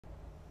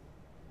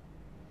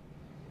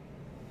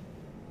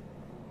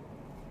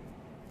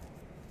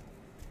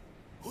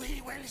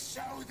We will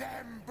show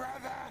them,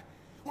 brother.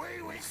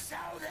 We will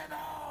show them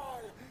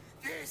all.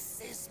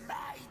 This is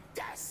my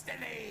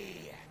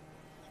destiny.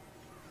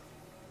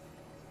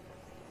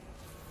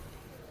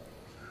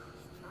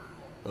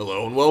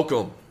 Hello and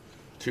welcome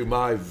to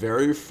my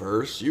very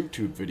first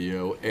YouTube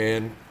video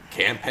and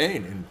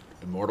campaign in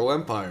Immortal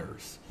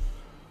Empires.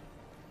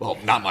 Well,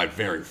 not my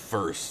very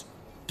first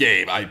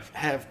game. I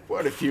have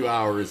quite a few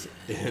hours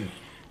in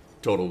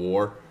Total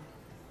War,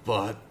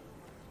 but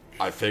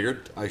I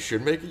figured I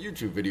should make a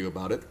YouTube video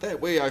about it. That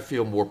way I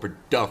feel more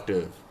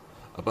productive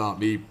about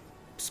me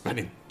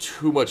spending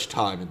too much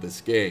time in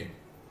this game.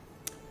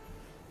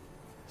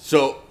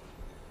 So,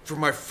 for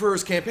my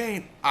first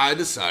campaign, I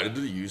decided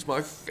to use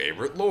my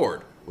favorite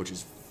lord, which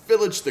is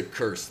Vilitch the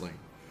Curseling.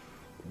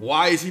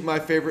 Why is he my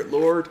favorite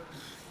lord?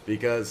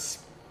 Because,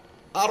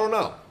 I don't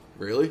know,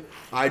 really.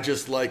 I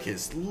just like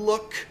his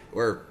look,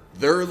 or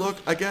their look,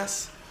 I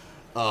guess.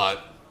 Hold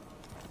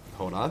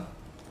on.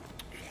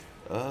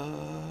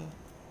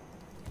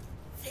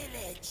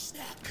 Vilitch the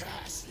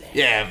Curseling.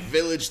 Yeah,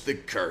 Vilitch the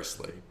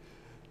Curseling.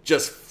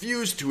 Just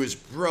fused to his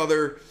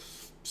brother,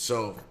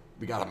 so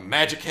we got a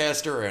magic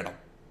caster and a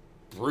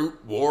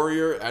brute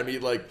warrior. I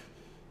mean, like,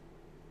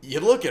 you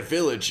look at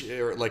Vilitch,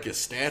 or like his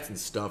stats and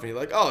stuff, and you're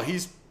like, oh,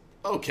 he's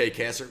okay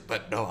caster.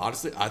 But no,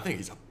 honestly, I think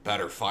he's a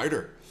better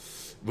fighter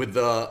with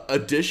the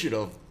addition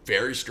of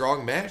very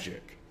strong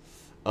magic.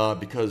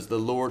 Because the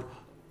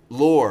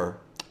lore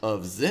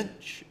of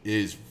Singe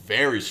is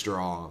very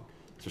strong,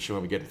 especially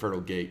when we get Infernal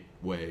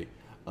Gateway.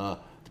 To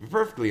be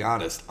perfectly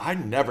honest, I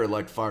never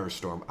liked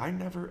Firestorm.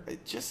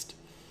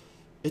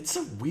 It's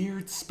a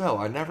weird spell.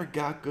 I never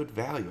got good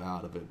value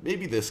out of it.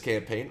 Maybe this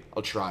campaign,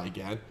 I'll try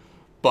again.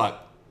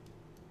 But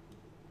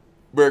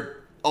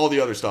all the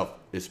other stuff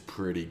is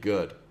pretty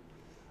good.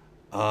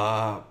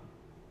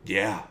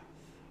 Yeah.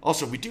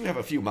 Also, we do have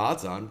a few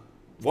mods on,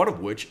 one of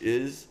which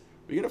is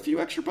we get a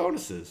few extra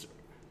bonuses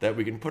that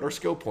we can put our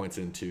skill points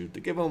into to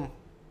give them,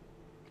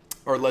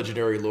 our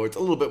legendary lords, a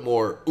little bit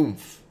more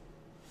oomph.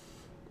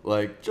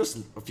 Like, just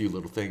a few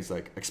little things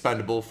like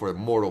expendable for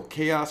mortal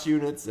chaos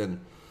units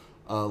and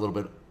a little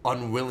bit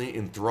unwilling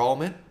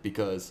enthrallment,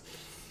 because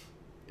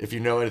if you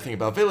know anything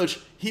about Vilitch,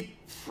 he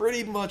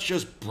pretty much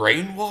just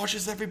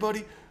brainwashes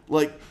everybody.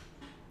 Like,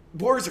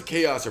 Warriors of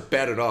Chaos are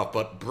bad enough,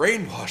 but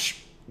brainwash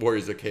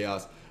Warriors of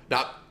Chaos,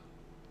 now,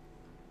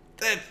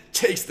 that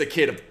takes the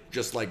kid of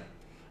just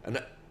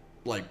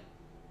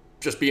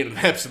just being an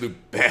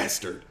absolute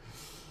bastard.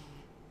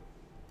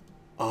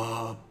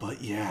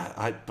 But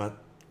yeah, but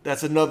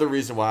that's another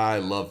reason why I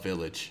love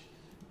Vilitch.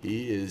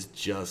 He is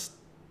just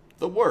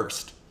the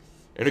worst,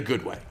 in a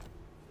good way.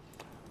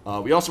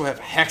 We also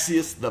have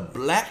Hexius the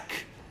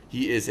Black.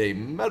 He is a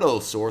metal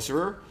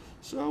sorcerer,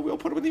 so we'll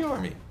put him in the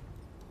army.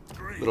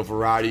 Little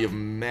variety of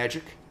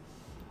magic.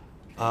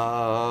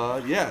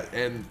 Yeah,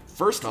 and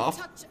first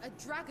off,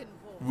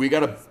 we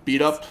gotta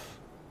beat up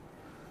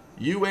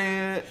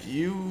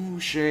Yu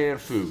Shan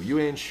Fu.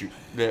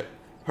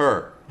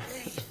 Her.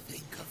 They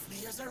think of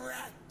me as a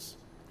rat.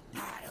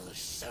 I'll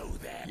show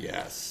them.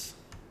 Yes.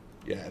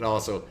 Yeah, and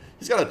also,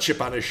 he's got a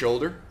chip on his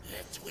shoulder.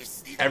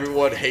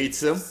 Everyone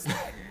hates him.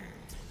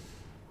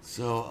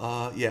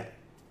 So, yeah.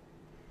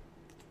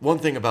 One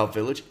thing about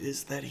Vilitch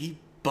is that he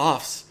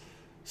buffs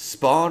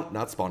Spawn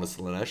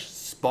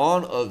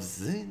of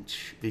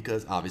Singe,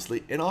 because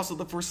obviously, and also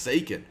the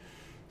Forsaken.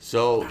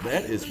 So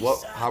that is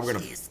how we're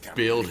gonna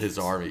build his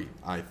army,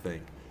 I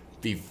think.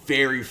 Be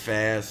very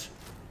fast,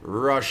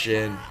 rush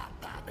in,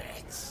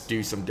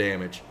 do some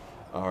damage.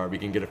 Or we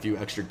can get a few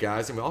extra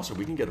guys, and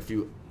we can get a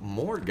few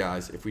more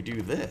guys if we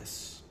do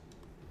this.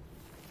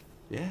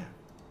 Yeah.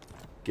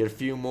 Get a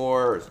few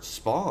more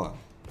spawn.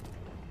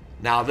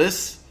 Now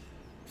this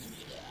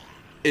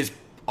is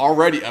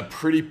already a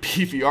pretty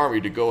beefy army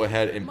to go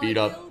ahead and beat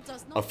up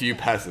a few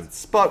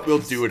peasants, but we'll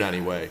do it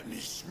anyway.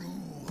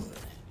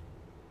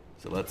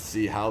 So let's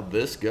see how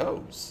this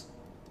goes.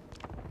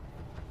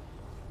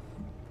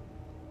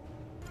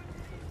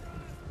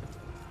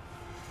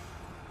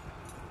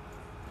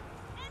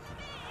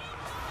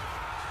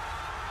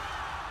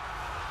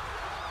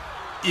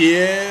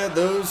 Yeah,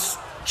 those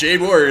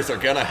Jade Warriors are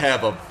gonna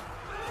have a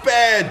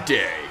bad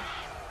day,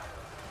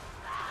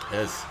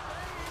 as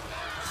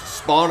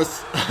Spawn of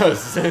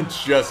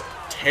Singe just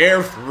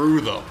tear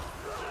through them.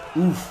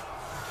 Oof.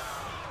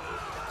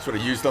 Sort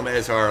of use them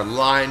as our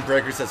line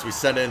breakers as we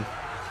send in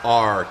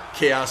our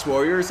Chaos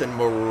Warriors and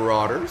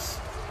Marauders.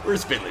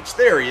 Where's Vilitch?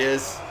 There he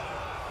is.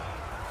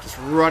 Just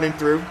running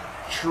through,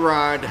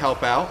 trying to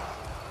help out.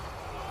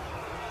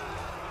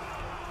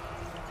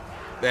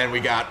 Then we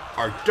got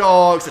our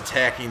dogs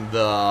attacking the,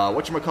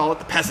 whatchamacallit,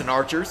 the peasant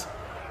archers,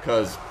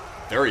 because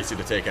they're easy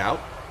to take out.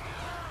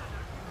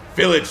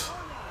 Vilitch,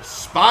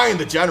 spying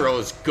the general,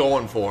 is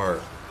going for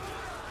her.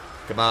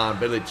 Come on,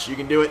 Vilitch, you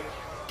can do it.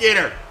 Get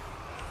her.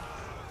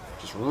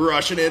 Just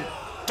rushing in.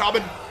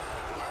 Thomin.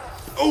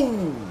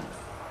 Oh!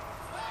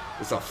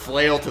 It's a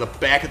flail to the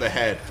back of the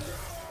head.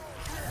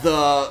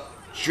 The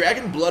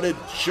dragon-blooded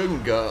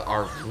Shunga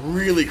are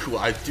really cool.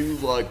 I do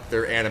like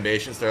their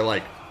animations. They're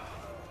like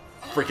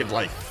freaking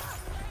like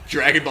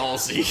Dragon Ball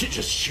Z,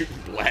 just shooting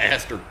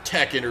blast or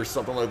Tekken or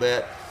something like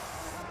that.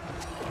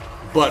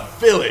 But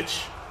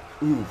Vilitch,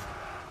 ooh,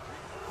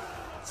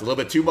 it's a little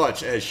bit too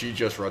much as she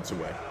just runs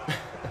away.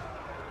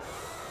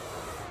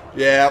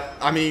 Yeah,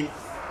 I mean,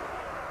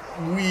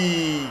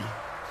 we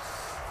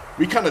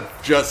kind of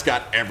just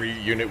got every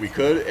unit we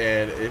could,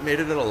 and it made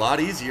it a lot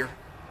easier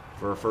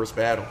for our first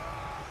battle.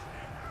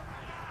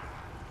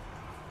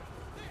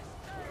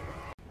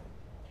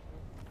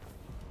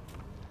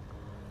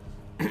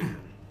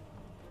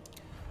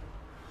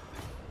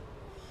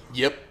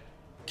 Yep,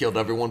 killed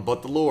everyone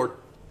but the Lord.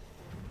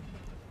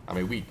 I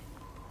mean, we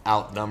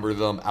outnumbered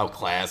them,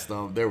 outclassed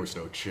them. There was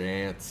no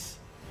chance.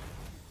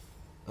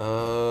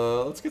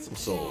 Let's get some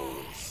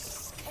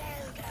souls.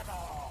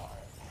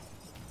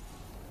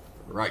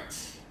 Right.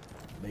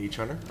 Mage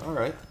Hunter.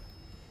 Alright.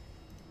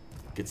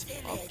 Get some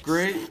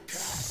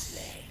upgrades.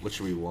 What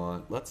should we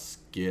want? Let's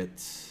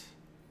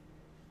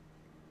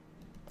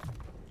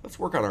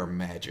work on our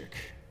magic.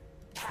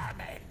 Come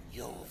in,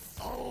 you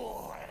fool.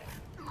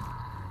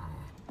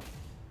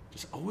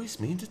 Just always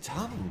mean to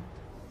Thomin.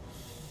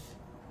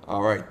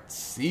 Alright,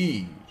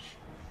 Siege.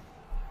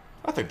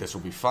 I think this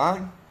will be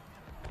fine.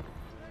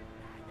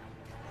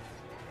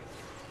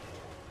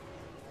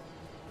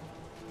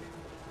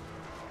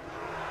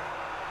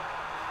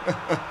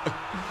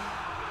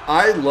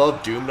 I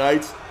love Doom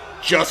Knights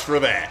just for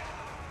that.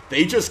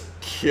 They just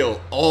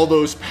kill all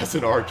those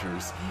peasant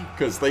archers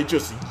because they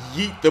just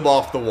yeet them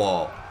off the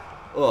wall.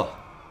 Ugh.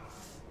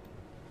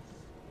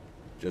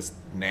 Just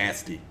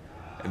nasty.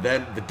 And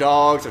then the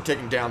dogs are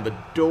taking down the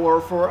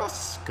door for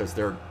us because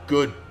they're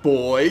good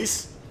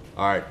boys.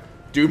 Alright,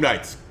 Doom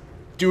Knights,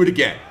 do it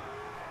again.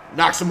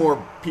 Knock some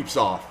more peeps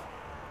off.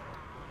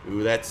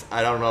 Ooh,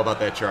 I don't know about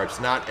that charge.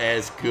 It's not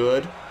as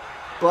good.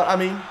 But, I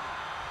mean,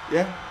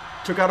 yeah.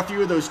 Took out a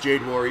few of those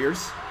Jade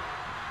Warriors.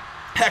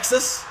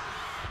 Hexus,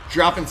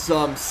 dropping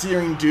some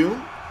Searing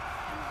Doom.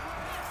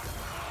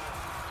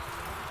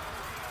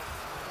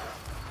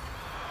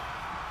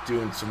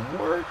 Doing some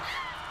work.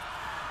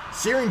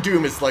 Searing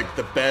Doom is like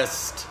the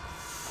best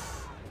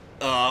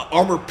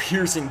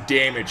armor-piercing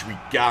damage we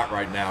got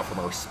right now from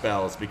our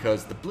spells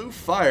because the blue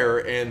fire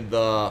and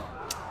the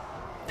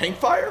pink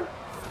fire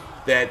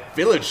that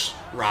Vilitch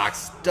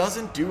rocks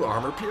doesn't do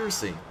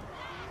armor-piercing.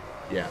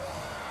 Yeah.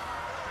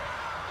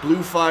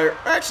 Blue fire,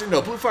 actually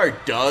no, blue fire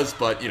does,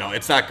 but you know,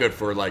 it's not good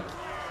for like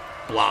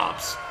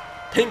blobs.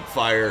 Pink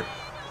fire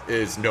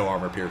is no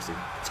armor-piercing.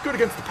 It's good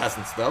against the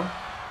peasants though.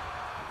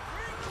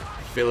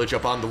 Vilitch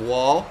up on the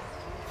wall.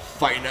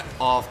 Fighting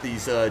off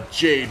these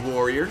Jade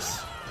Warriors.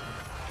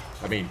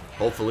 I mean,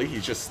 hopefully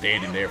he's just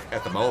standing there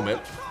at the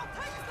moment.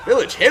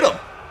 Vilitch, hit him!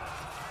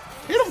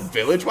 Hit him,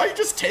 Vilitch. Why are you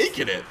just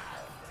taking it?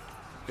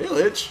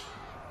 Vilitch,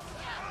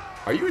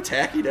 are you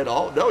attacking at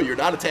all? No, you're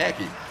not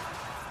attacking.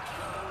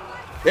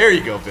 There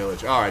you go,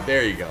 Vilitch. Alright,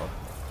 there you go.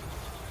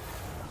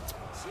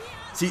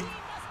 See,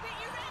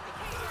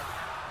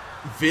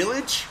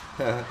 Vilitch,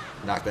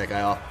 knock that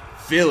guy off.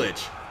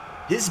 Vilitch,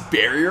 his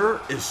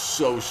barrier is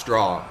so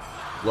strong.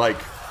 Like,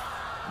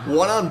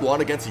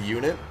 one-on-one against a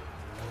unit,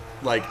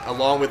 like,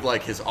 along with,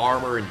 like, his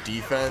armor and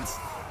defense,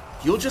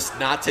 he'll just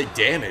not take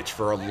damage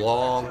for a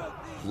long,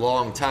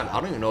 long time.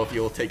 I don't even know if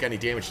he'll take any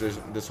damage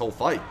this whole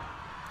fight.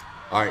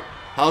 Alright,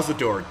 how's the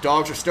door?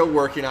 Dogs are still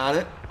working on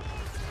it,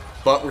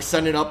 but we're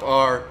sending up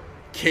our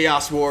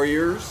Chaos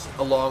Warriors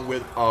along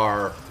with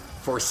our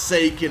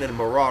Forsaken and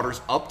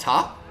Marauders up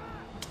top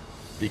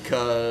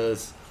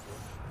because,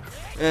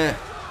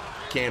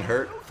 can't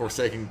hurt.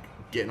 Forsaken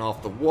getting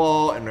off the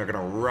wall, and they're going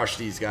to rush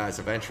these guys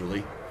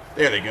eventually.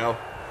 There they go.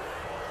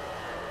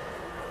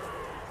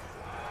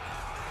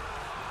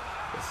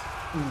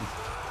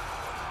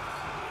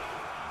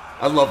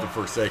 I love the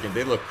Forsaken.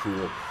 They look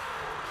cool.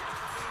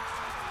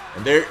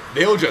 And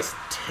they'll just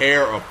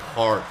tear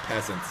apart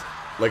peasants.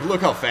 Like,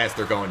 look how fast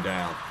they're going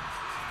down.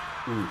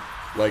 Ooh.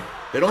 Like,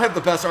 they don't have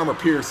the best armor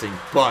piercing,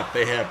 but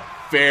they have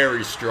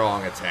very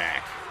strong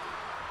attack.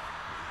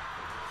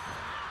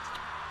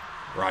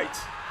 Right.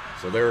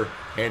 So they're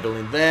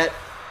handling that.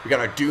 We got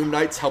our Doom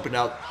Knights helping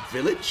out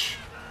Vilitch.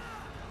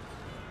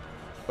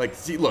 Like,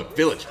 see, look,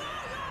 Vilitch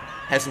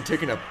hasn't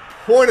taken a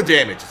point of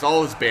damage. It's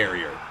all his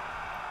barrier.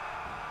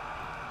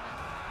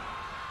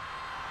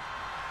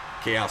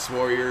 Chaos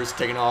Warriors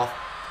taking on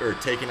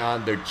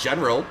their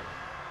general.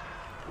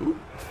 Ooh,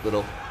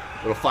 little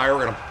fire.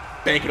 We're gonna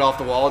bank it off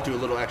the wall and do a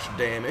little extra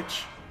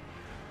damage.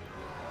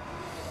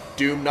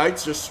 Doom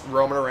Knights just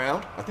roaming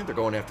around. I think they're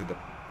going after the...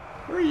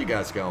 Where are you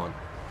guys going?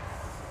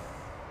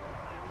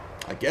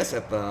 I guess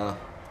at the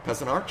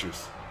Peasant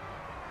Archers.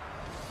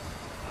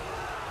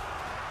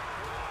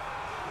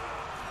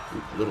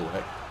 Ooh, little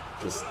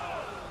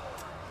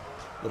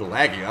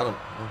laggy. I don't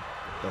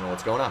know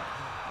what's going on.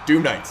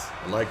 Doom Knights.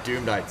 I like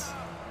Doom Knights.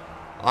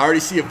 I already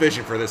see a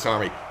vision for this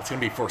army. It's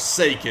going to be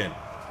Forsaken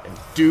and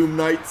Doom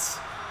Knights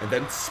and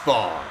then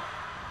Spawn.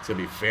 It's going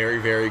to be very,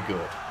 very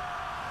good.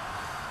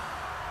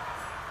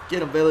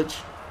 Get him, Vilitch.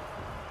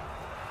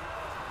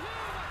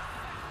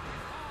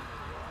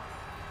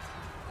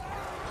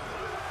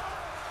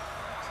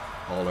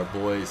 All our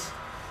boys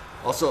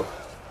Also,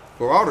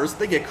 Marauders,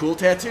 they get cool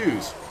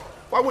tattoos.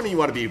 Why wouldn't you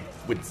want to be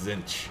with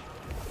Singe?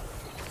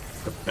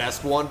 The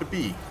best one to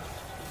be.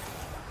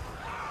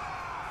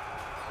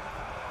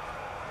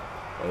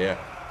 Oh yeah.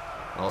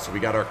 Also, we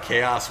got our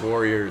Chaos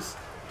Warriors.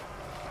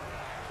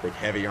 Big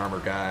heavy armor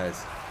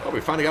guys. Oh, we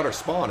finally got our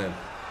spawn in.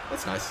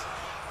 That's nice.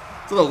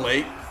 It's a little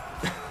late.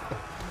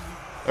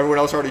 Everyone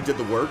else already did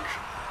the work.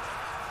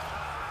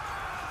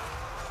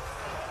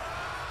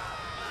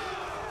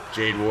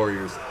 Jade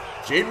Warriors.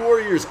 Jade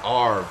Warriors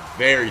are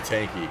very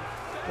tanky,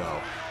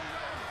 though.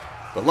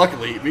 But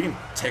luckily, we can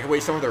take away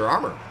some of their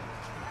armor.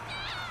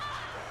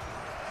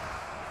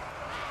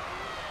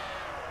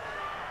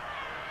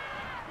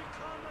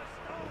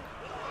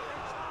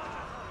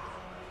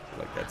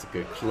 Like that's a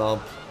good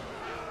clump.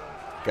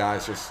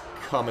 Guys just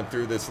coming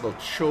through this little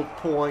choke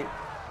point.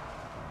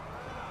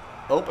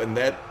 Oh, and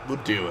that will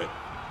do it.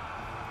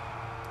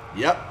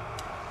 Yep.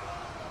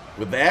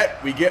 With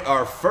that, we get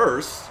our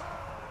first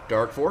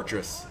Dark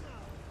Fortress.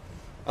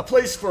 A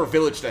place for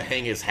Vilitch to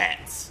hang his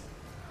hats.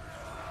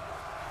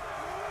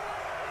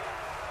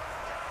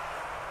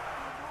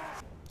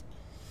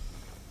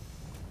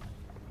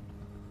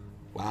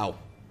 Wow.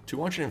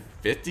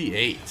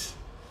 258.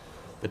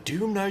 The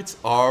Doom Knights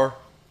are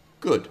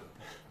good.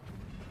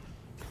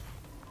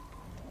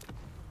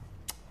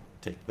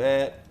 Take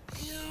that.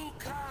 You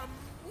come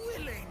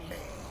willingly.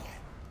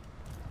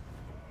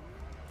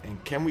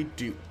 And can we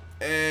do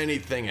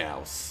anything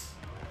else?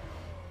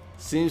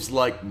 Seems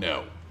like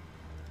no.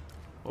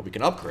 Well, we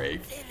can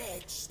upgrade.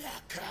 Vilitch the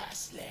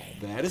Curseling.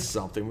 That is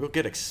something. We'll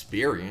get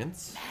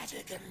experience.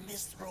 Magic and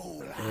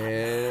misrule.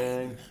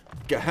 And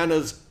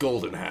Gehenna's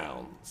Golden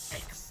Hounds.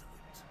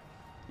 Excellent.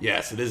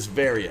 Yes, it is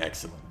very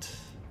excellent.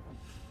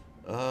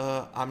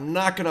 I'm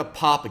not gonna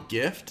pop a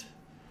gift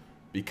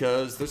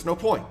because there's no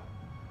point.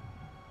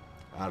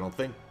 I don't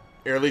think,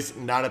 or at least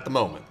not at the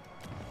moment.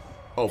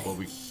 Oh, but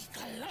we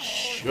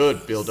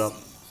should build up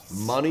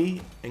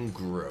money and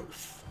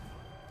growth.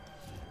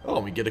 Oh,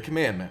 and we get a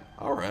commandment.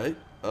 All right.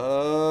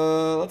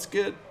 Let's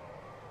get.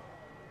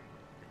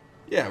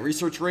 Yeah,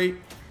 research rate.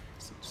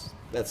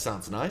 That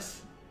sounds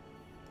nice.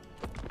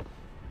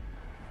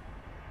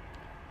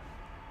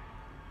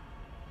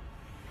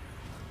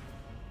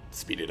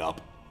 Speed it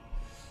up.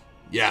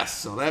 Yes,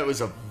 so that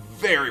was a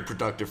very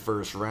productive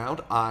first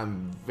round.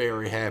 I'm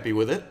very happy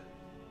with it.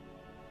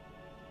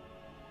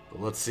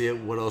 But let's see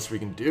what else we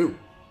can do.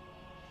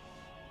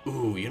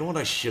 Ooh, you know what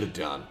I should have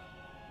done?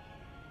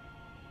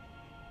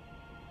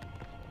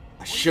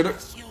 I should have...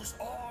 Use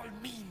all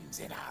means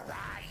in our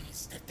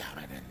rise to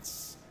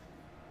dominance.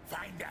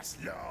 Find us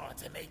law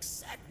to make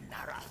certain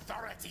our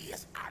authority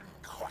is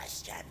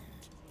unquestioned.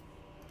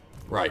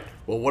 Right.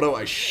 Well, what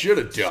I should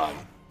have done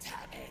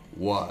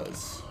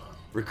was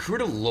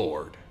recruit a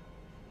lord.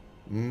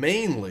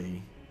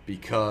 Mainly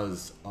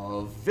because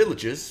of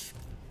Vilitch's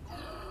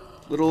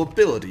little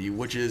ability,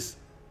 which is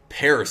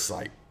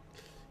Parasite.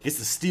 He gets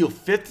to steal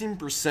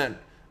 15%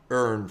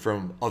 earned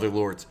from other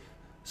lords.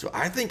 So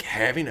I think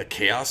having a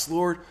Chaos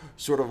Lord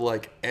sort of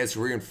like as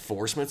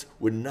reinforcements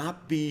would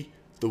not be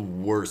the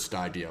worst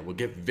idea. We'll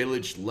get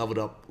Vilitch leveled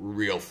up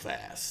real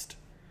fast.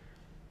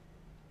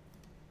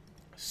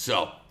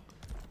 So,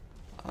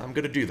 I'm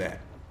going to do that.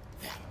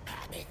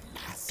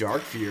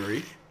 Dark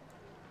Fury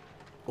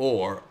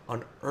or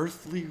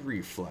Unearthly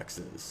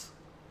Reflexes.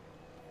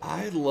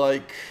 I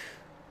like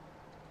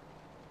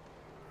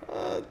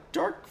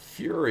Dark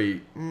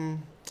Fury.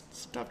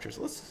 It's a tough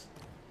choice.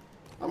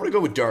 I'm going to go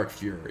with Dark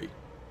Fury.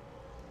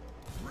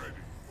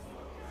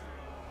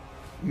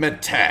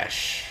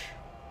 Mentash,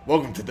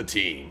 welcome to the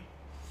team.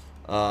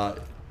 You're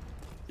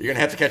gonna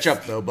have to catch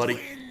up though, buddy.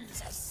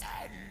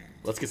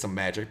 Let's get some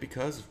magic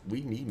because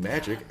we need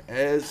magic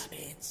as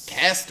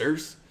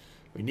casters.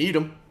 We need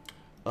them.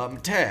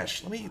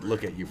 Mentash, let me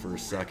look at you for a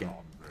second.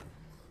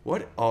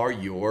 What are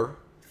your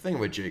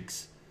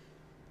thingamajigs?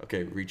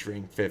 Okay, reach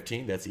ring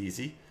 15, that's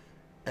easy.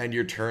 And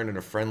your turn in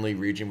a friendly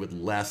region with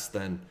less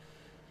than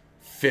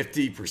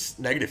 50%,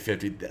 negative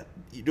 50.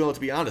 You know, to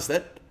be honest,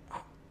 that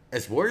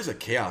as Warriors of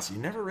Chaos, you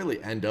never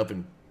really end up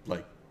in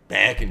like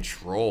bad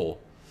control.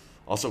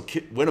 Also,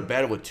 win a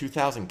battle with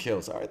 2,000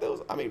 kills. All right,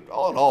 those. I mean,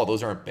 all in all,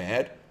 those aren't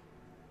bad.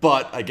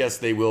 But I guess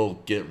they will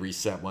get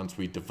reset once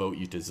we devote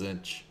you to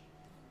Singe.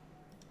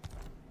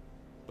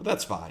 But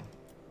that's fine.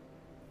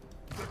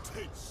 The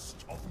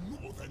taste of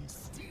northern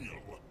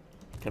steel.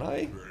 Can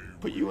I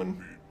put you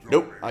in?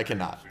 Nope, I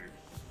cannot.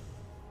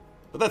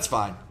 But that's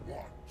fine.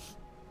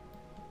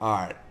 All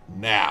right,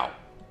 now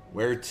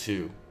where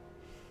to?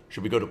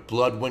 Should we go to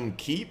Bloodwind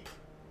Keep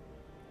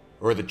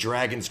or the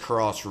Dragon's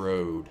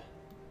Crossroad?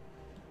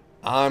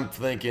 I'm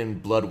thinking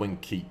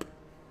Bloodwind Keep.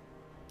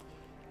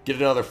 Get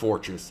another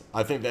fortress.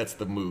 I think that's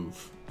the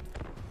move.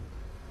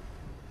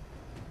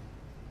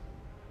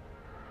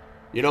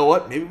 You know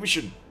what? Maybe we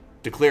should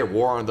declare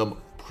war on them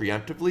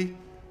preemptively,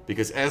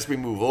 because as we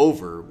move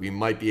over, we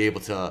might be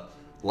able to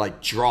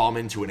like draw them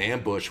into an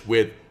ambush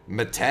with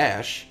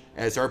Mentash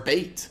as our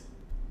bait.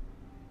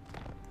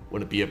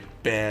 Wouldn't it be a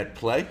bad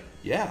play?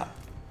 Yeah.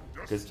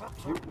 Because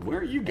where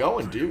are you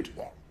going, dude?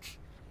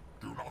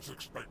 Do not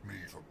expect me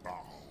to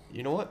bow.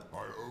 You know what?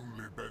 I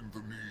only bend the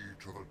knee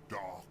to the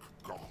dark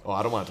god. Oh,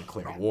 I don't want to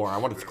declare war. I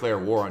want to declare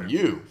war on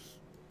you.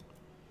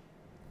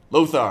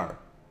 Lothar.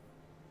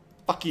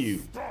 Fuck you.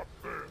 Stop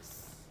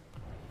this.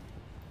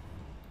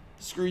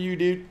 Screw you,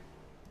 dude.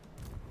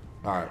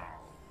 Alright.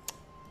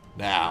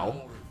 Now,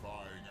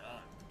 Horrifying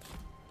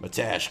act.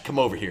 Matash, come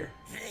over here.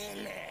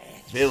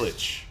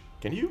 Vilitch.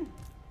 Can you?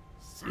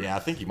 Yeah, I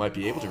think you might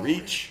be able to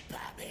reach.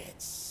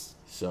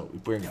 So we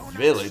bring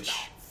Vilitch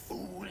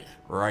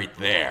right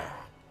there.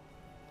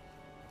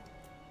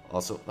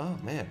 Also, oh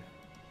man.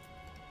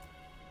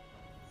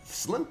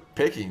 Slim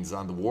pickings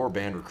on the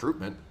warband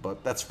recruitment,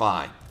 but that's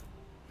fine.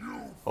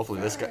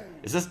 Hopefully this guy...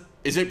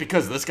 Is it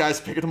because this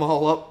guy's picking them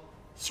all up?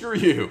 Screw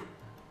you.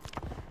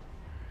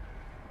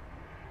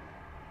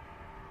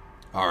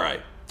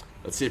 Alright.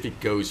 Let's see if he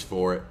goes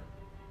for it.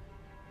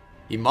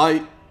 He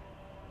might.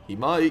 He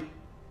might.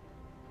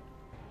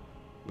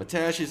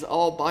 Matash is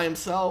all by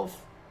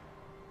himself.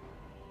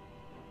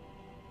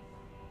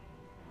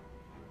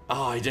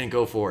 Oh, he didn't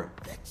go for it.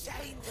 The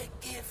chamber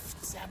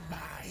gifts are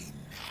mine.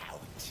 How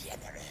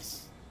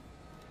generous.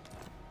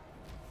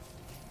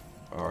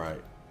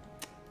 Alright.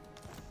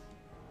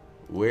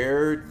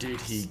 Where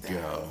did he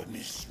go?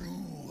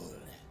 Misrule.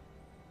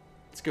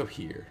 Let's go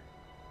here.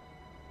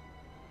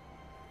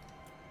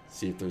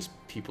 See if there's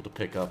people to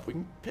pick up. We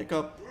can pick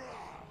up,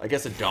 I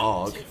guess, a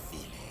dog.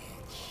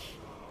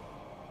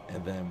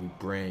 And then we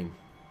bring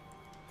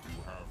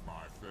You have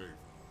my faith.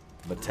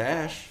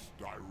 Matash.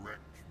 Direct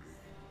me.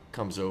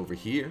 Comes over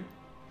here.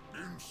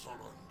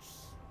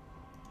 Insolence.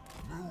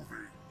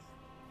 Moving.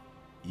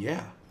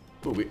 Yeah.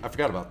 Ooh, I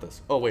forgot about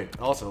this. Oh, wait.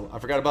 Also, I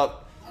forgot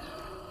about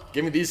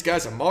giving these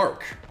guys a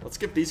mark. Let's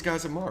give these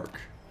guys a mark.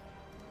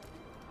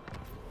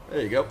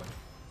 There you go.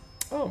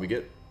 Oh, we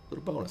get a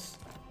little bonus.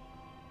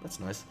 That's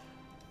nice.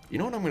 You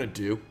know what I'm going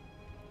to do?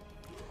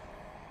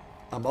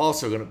 I'm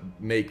also going to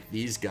make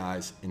these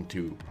guys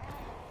into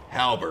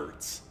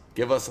halberds.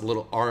 Give us a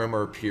little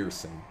armor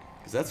piercing.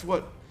 Because that's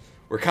what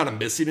we're kind of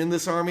missing in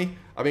this army.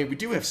 I mean, we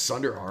do have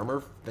Sunder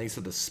armor thanks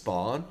to the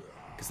spawn.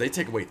 Because they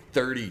take away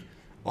 30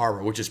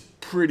 armor, which is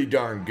pretty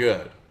darn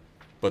good.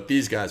 But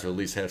these guys will at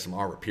least have some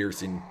armor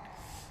piercing.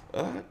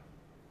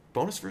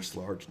 Bonus versus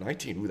large.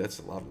 19. Ooh, that's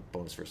a lot of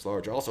bonus versus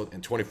large. Also,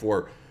 and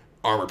 24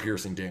 armor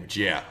piercing damage.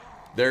 Yeah.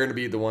 They're going to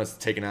be the ones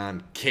taking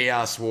on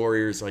Chaos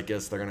Warriors, I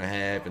guess they're going to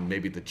have, and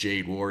maybe the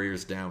Jade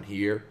Warriors down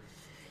here.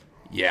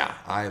 Yeah,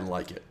 I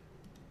like it.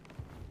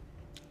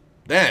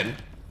 Then,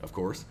 of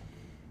course,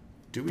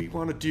 do we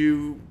want to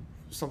do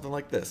something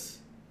like this?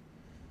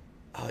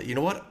 You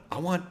know what? I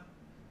want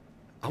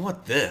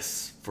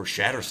this for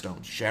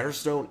Shatterstone.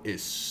 Shatterstone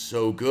is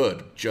so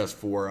good just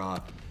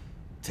for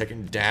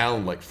taking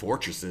down like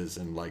fortresses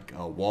and like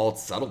walled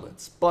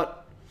settlements.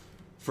 But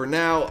for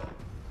now,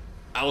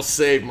 I'll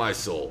save my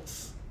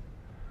souls.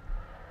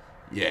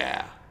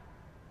 Yeah.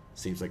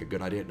 Seems like a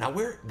good idea. Now,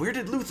 where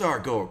did Lothar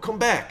go? Come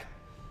back.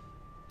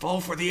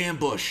 Fall for the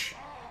ambush.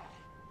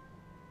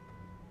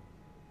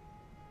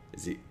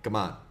 Is he? Come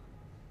on.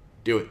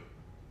 Do it.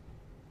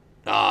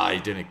 Ah,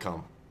 he didn't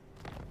come.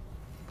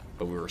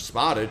 But we were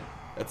spotted.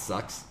 That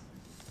sucks.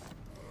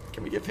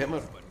 Can we give him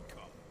a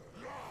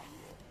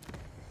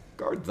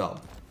guard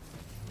thumb?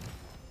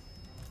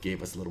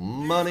 Gave us a little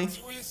money.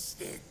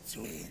 Twisted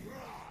twin.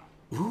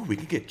 Ooh, we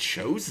can get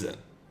chosen.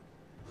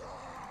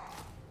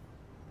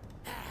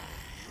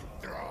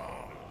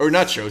 Or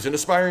not chosen,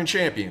 aspiring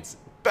champions.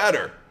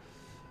 Better.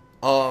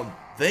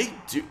 They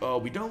do.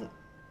 We don't.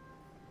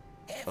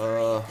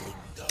 Everything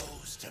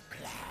goes to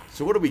plan.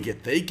 So what do we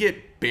get? They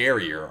get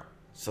barrier,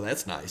 so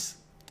that's nice.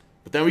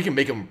 But then we can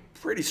make them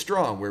pretty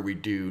strong. Where we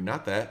do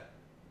not that.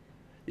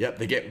 Yep,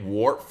 they get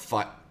warp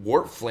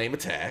flame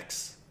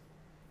attacks.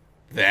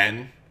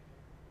 Then,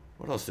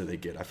 what else do they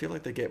get? I feel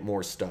like they get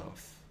more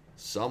stuff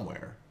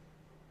somewhere.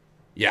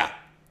 Yeah,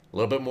 a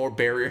little bit more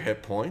barrier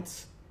hit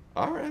points.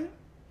 All right.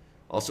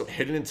 Also,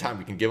 hidden in time,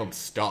 we can give them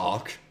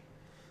stalk.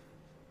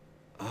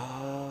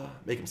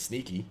 Make them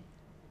sneaky.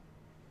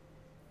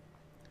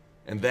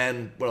 And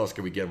then, what else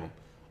can we give them?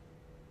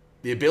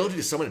 The ability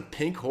to summon in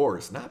pink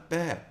horrors, not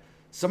bad.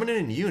 Summoning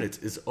in units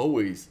is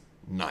always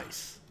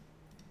nice.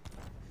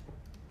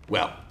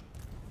 Well,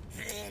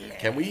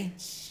 can we?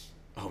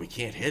 Oh, we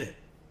can't hit it.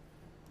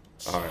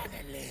 All right.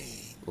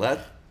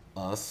 Let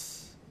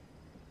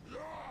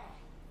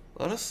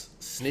us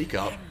sneak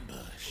up.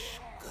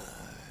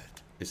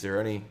 Is there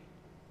any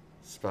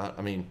spot?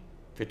 I mean,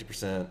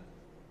 50%.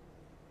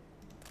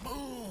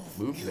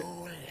 Move there.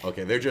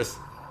 Okay, they're just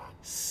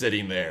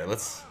sitting there.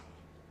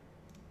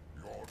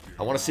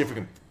 I want to see if we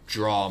can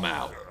draw them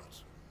out.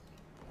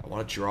 I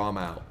want to draw them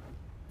out.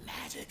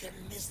 Magic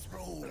and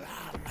misrule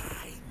are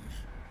mine.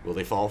 Will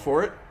they fall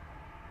for it?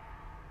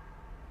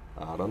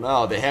 I don't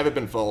know. They haven't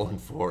been falling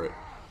for it.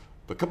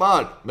 But come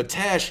on,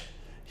 Matash.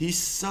 He's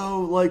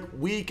so, like,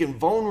 weak and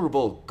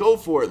vulnerable. Go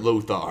for it,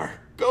 Lothar.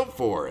 Go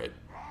for it.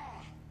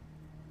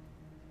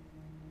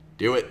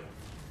 Do it.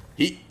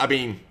 I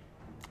mean,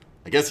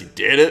 I guess he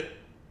did it,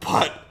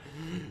 but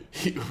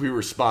we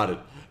were spotted.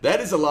 That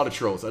is a lot of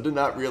trolls. I did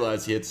not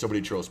realize he had so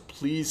many trolls.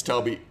 Please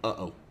tell me.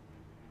 Uh-oh.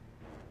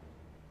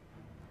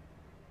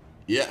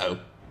 Yeah.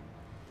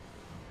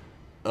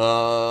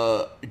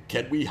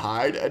 Can we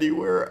hide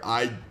anywhere?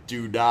 I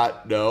do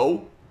not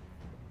know.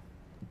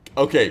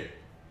 Okay.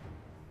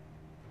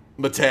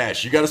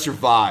 Matash, you gotta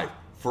survive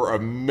for a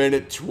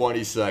minute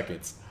 20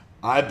 seconds.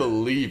 I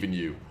believe in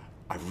you.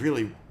 I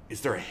really...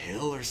 Is there a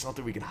hill or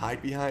something we can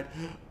hide behind?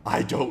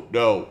 I don't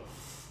know.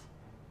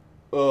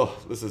 Oh,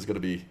 this is gonna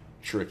be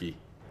tricky.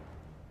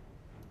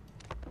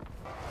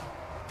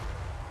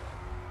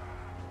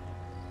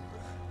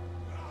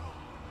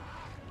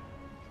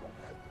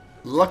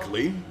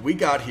 Luckily, we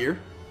got here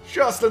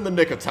just in the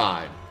nick of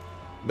time.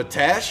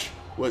 Matash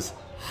was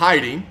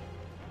hiding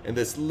in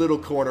this little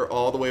corner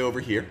all the way over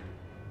here.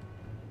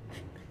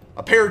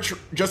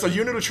 Just a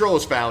unit of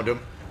trolls found him,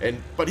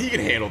 but he can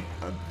handle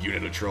a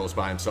unit of trolls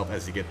by himself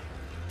as he get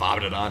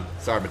vomited on.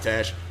 Sorry,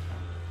 Matash.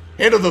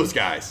 Handle those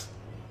guys.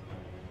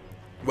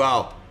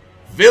 Well,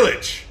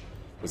 Vilitch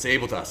was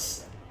able to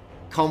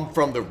come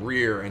from the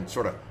rear and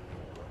sort of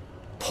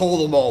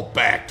pull them all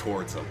back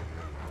towards him.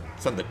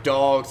 Send the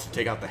dogs to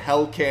take out the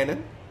Hell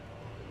Cannon.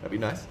 That'd be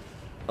nice.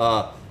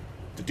 The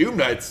Doom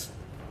Knights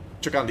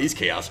took on these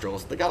Chaos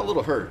Trolls. They got a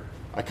little hurt.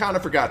 I kind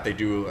of forgot they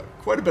do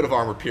quite a bit of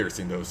armor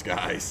piercing, those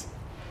guys.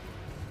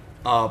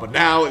 But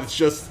now it's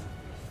just...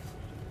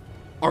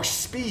 Our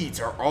speeds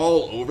are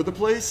all over the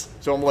place.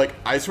 So I'm like,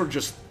 I sort of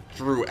just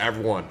threw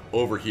everyone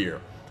over here.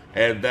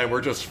 And then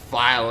we're just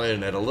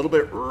filing at a little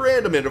bit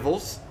random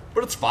intervals.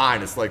 But it's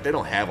fine. It's like they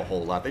don't have a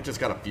whole lot. They just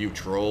got a few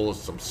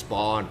trolls, some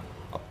spawn,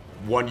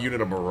 one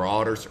unit of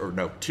marauders, or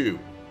no, two.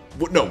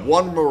 No,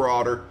 one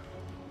marauder,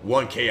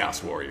 one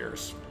chaos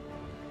warriors.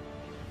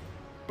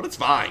 But it's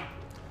fine.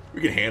 We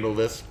can handle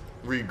this.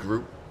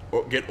 Regroup,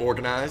 get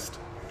organized.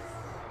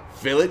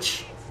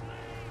 Vilitch,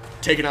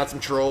 taking out some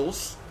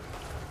trolls.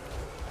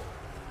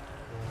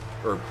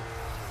 Or,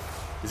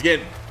 he's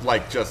getting,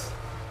 like, just...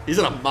 He's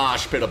in a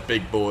mosh pit of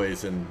big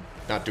boys and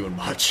not doing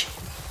much.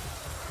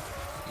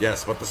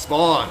 Yes, but the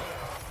spawn,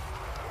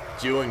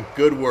 doing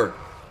good work.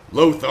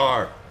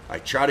 Lothar, I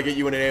try to get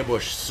you in an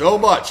ambush so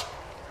much.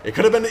 It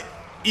could have been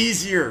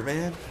easier,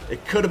 man.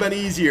 It could have been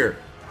easier.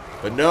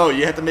 But no,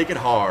 you have to make it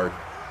hard.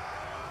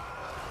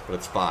 But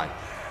it's fine.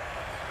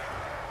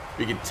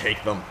 We can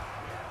take them.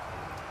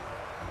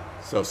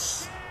 So,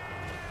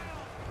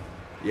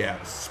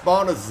 yeah,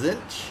 Spawn of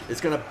Singe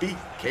is going to beat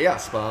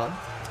Chaos Spawn.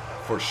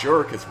 For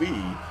sure, because we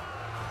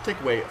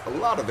take away a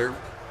lot of their...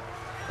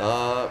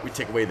 we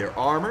take away their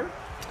armor.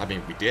 I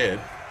mean, we did.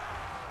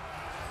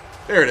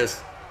 There it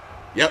is.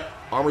 Yep,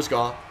 armor's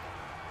gone.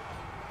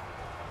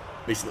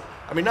 Basically,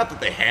 I mean, not that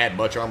they had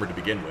much armor to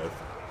begin with.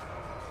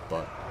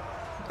 But,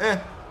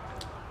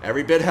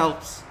 every bit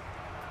helps.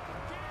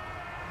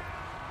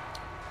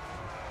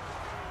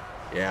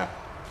 Yeah.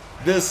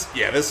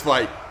 This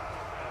fight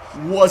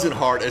wasn't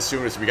hard as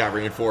soon as we got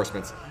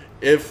reinforcements.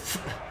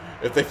 If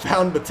they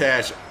found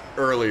Matash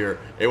earlier,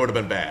 it would have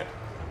been bad.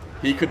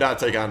 He could not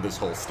take on this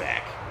whole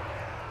stack.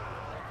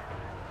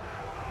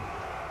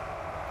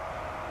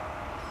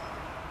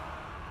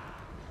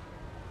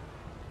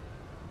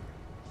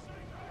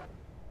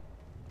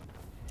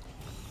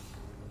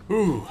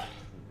 Whew.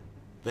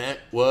 That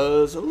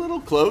was a little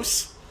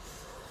close.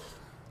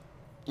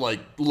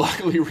 Like,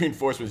 luckily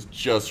reinforcements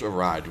just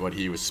arrived when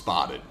he was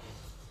spotted.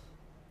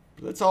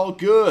 But that's all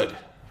good.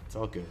 It's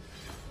all good.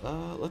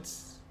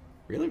 Let's...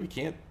 Really? We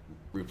can't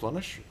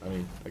replenish? I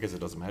mean, I guess it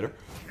doesn't matter.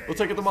 We'll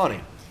take the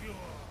money.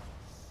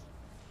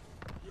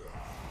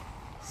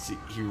 See,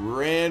 he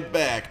ran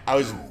back.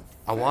 I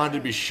wanted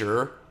to be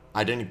sure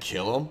I didn't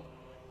kill him,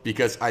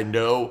 because I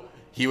know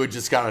he would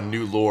just got a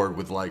new lord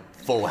with, like,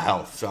 full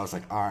health. So I was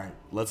like, alright,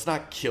 let's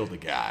not kill the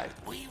guy.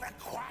 We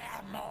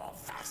require more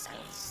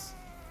vassals.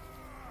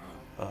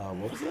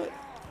 What was that?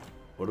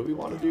 What do we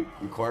want to do?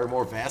 Require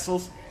more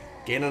vassals?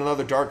 Gain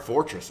another dark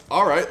fortress.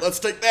 Alright, let's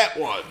take that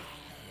one.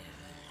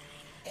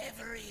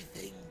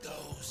 Everything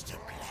goes to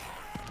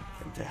plan.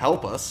 And to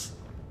help us,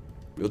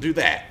 we'll do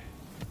that.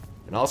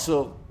 And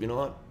also, you know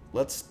what?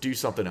 Let's do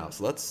something else.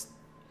 Let's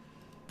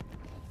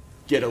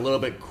get a little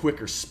bit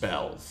quicker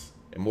spells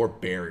and more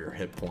barrier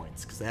hit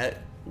points, because that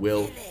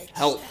will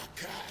help.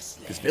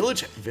 Because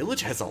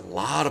Vilitch has a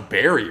lot of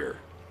barrier.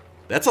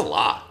 That's a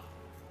lot.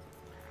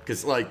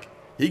 Because, like,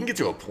 he can get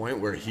to a point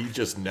where he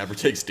just never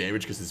takes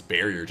damage because his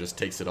barrier just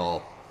takes it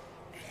all.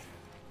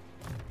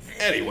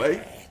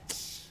 Anyway,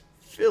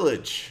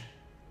 Vilitch.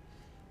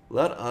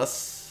 Let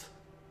us...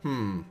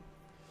 Infernal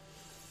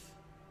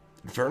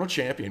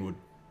Champion with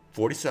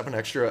 47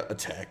 extra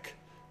attack.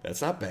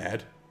 That's not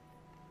bad.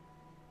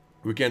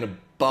 We can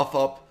buff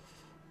up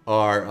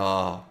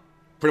our,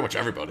 pretty much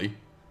everybody.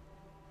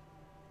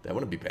 That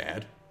wouldn't be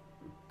bad.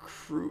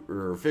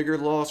 Vigor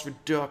loss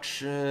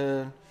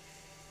reduction.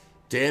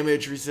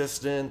 Damage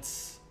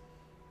resistance.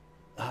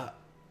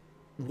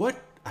 What?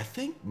 I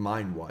think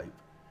Mind Wipe.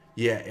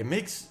 Yeah, it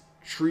makes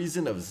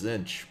Treason of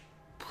Singe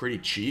pretty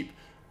cheap.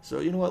 So,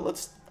 you know what?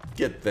 Let's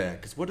get that.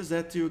 Because what does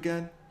that do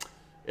again?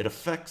 It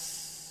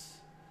affects...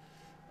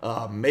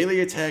 melee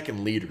attack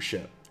and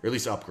leadership, or at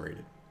least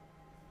upgraded.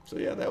 So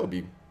yeah, that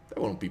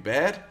won't be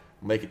bad.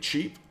 Make it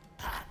cheap.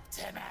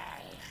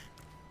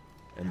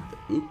 And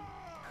oop,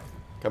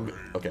 come to,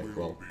 okay,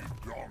 well,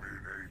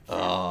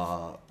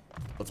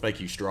 let's make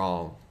you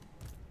strong,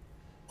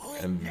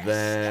 and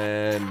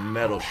then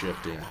metal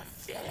shifting.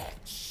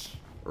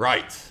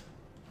 Right.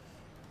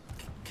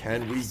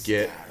 Can we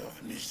get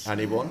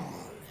anyone?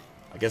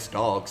 I guess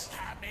dogs.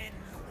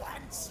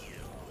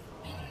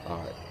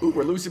 Alright. Ooh,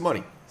 we're losing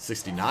money.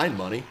 69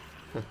 money.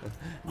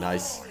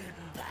 Nice.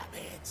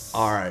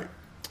 Alright.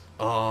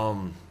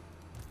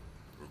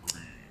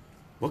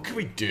 What can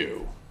we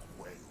do?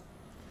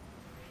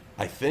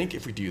 I think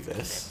if we do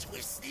this,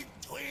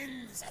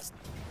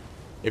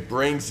 it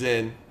brings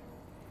in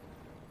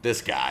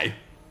this guy.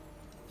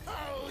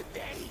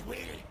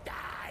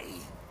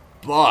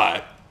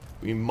 But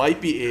we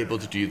might be able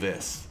to do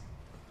this.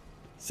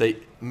 Say,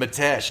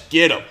 Matesh,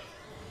 get him.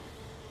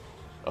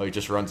 Oh, he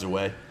just runs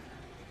away.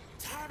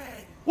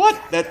 What?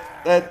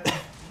 That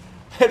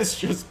is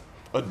just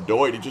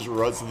annoyed. He just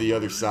runs to the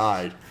other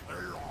side.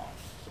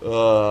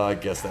 I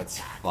guess that's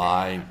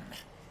fine.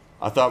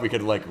 I thought we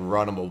could like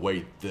run him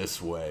away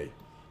this way,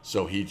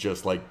 so he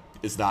just like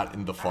is not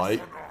in the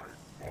fight.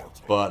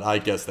 But I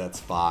guess that's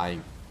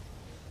fine.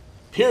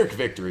 Pyrrhic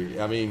victory.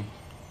 I mean,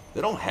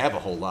 they don't have a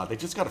whole lot. They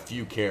just got a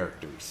few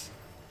characters.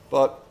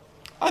 But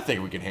I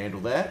think we can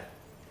handle that.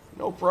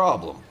 No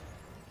problem.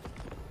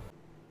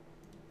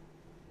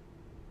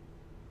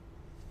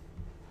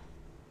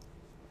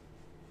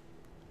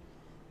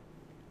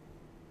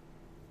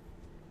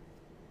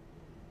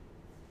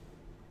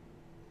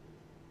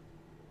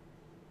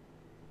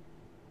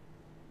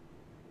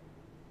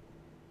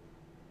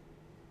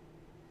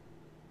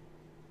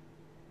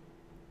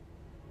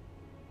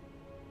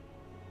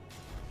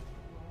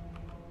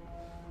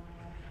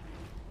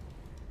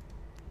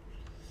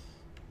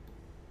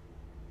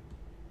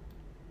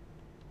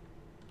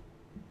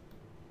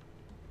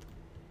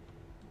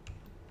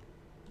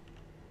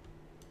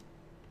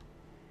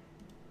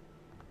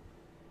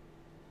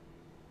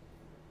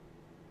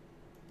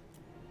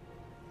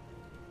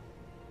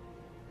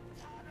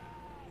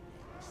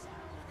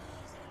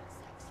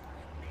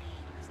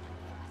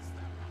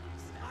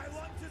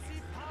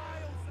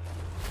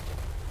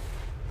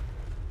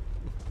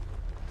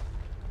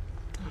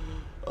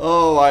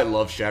 Oh, I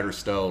love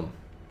Shatterstone.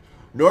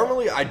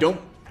 Normally, I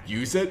don't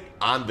use it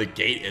on the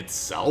gate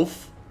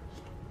itself,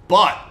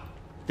 but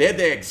they had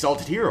the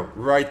Exalted Hero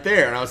right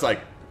there, and I was like,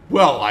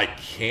 well, I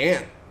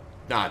can't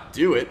not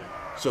do it.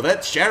 So that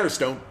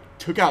Shatterstone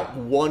took out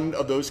one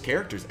of those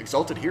characters.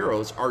 Exalted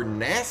Heroes are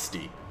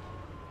nasty.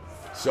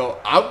 So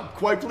I'm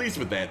quite pleased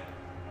with that.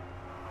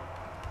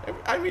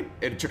 I mean,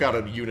 it took out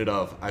a unit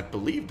of, I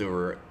believe there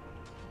were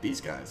these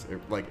guys.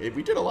 Like,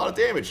 we did a lot of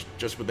damage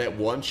just with that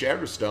one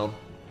Shatterstone.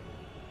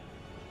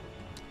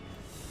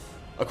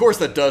 Of course,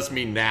 that does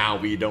mean now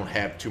we don't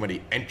have too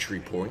many entry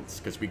points,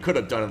 because we could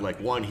have done it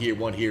like one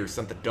here,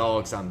 sent the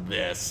dogs on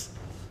this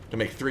to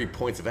make 3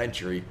 points of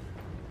entry,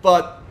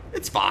 but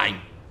it's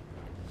fine.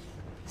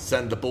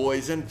 Send the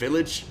boys in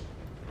Vilitch.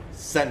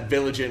 Send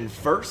Vilitch in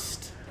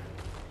first,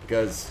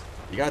 because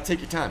you gotta take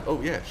your time. Oh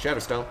yeah,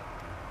 Shatterstone.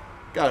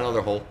 Got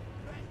another hole.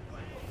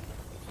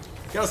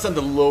 Gotta send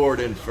the Lord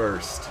in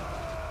first.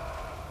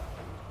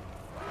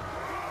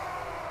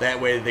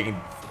 That way they can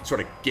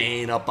sort of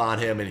gain up on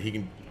him, and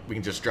we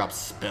can just drop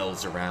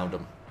spells around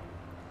him.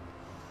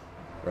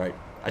 Right.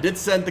 I did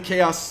send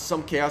the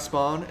some Chaos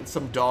Spawn and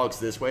some dogs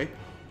this way,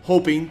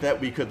 hoping that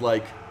we could,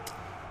 like,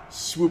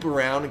 swoop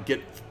around and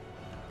get,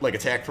 like,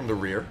 attack from the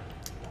rear.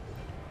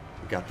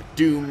 We got the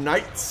Doom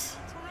Knights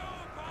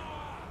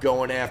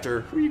going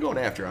after... Who are you going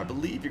after? I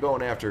believe you're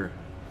going after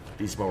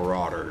these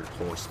Marauder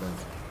Horsemen.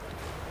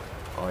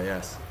 Oh,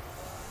 yes.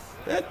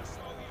 That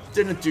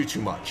didn't do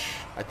too much.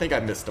 I think I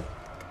missed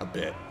a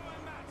bit.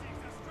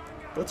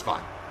 That's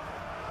fine.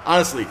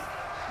 Honestly,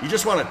 you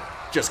just want to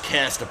just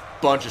cast a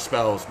bunch of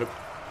spells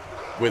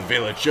with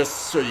Vilitch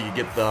just so you can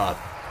get the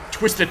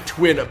Twisted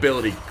Twin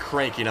ability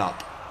cranking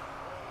up.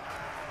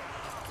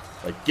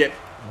 Like, get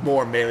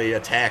more melee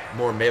attack,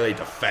 more melee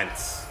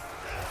defense.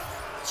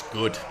 It's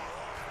good.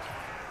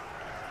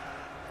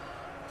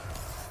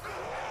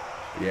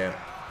 Yeah.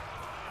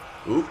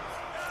 Ooh.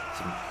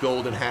 Some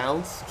Golden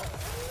Hounds.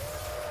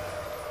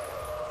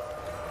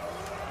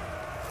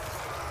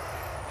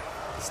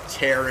 Just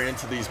tearing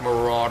into these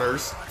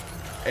Marauders.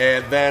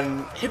 And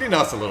then hitting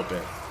us a little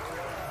bit.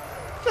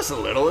 Just a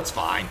little, it's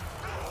fine.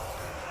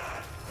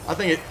 I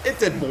think it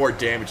did more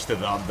damage to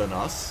them than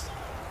us.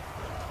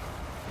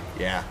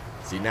 Yeah.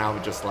 See, now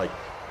we're just like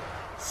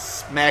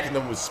smacking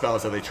them with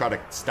spells so they try to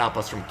stop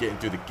us from getting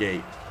through the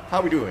gate.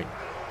 How are we doing?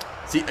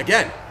 See,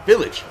 again,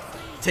 Vilitch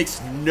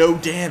takes no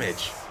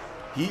damage.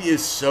 He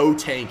is so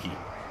tanky.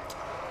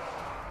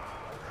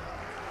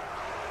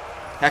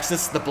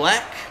 Hexus the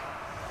Black.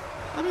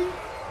 I mean,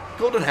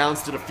 Golden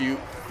Hounds did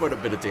quite a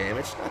bit of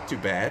damage. Not too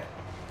bad.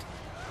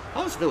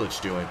 How's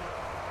Vilitch doing?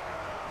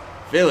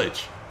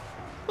 Vilitch.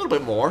 A little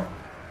bit more.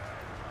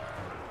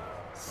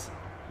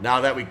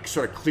 Now that we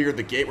sort of cleared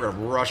the gate, we're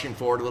rushing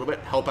forward a little bit,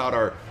 help out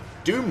our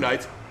Doom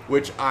Knights,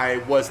 which I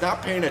was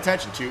not paying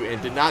attention to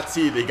and did not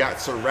see they got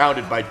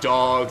surrounded by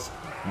dogs,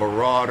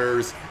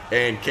 marauders,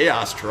 and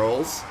chaos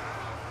trolls.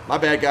 My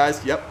bad,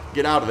 guys. Yep,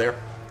 get out of there.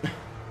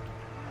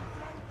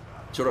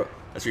 Sort of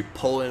as we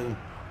pull in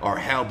our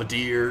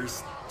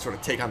halberdiers, sort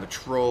of take on the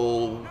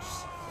trolls,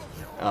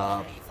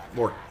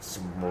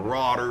 some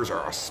marauders,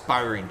 our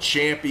aspiring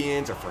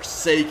champions, our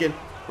Forsaken.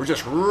 We're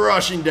just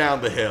rushing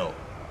down the hill.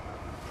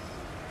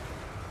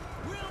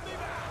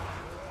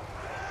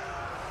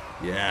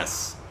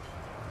 Yes.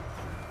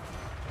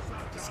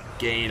 Just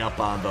gain up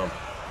on them.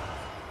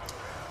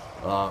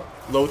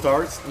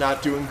 Lothar's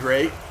not doing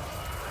great.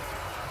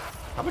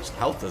 How much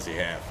health does he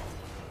have?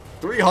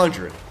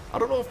 300. I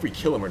don't know if we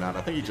kill him or not.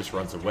 I think he just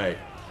runs away.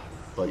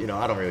 But, you know,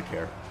 I don't really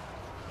care.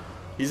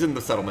 He's in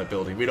the settlement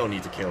building. We don't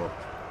need to kill him.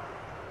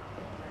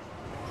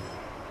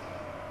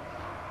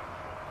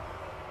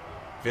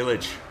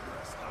 Vilitch.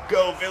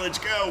 Go,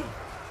 Vilitch, go!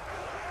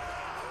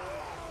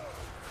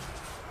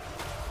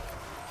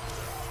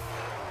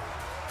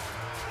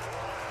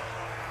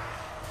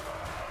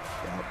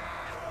 Yep.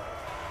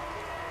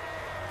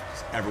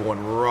 Just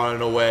everyone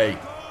running away.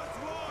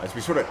 As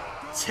we sort of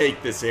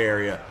take this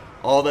area.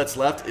 All that's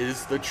left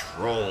is the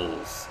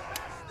trolls.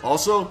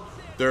 Also,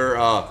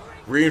 they're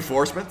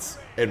reinforcements,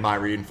 and my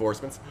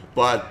reinforcements,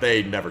 but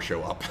they never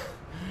show up.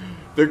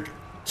 They're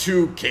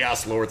 2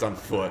 Chaos Lords on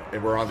foot,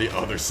 and we're on the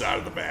other side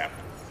of the map.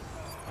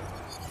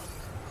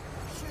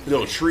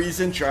 Little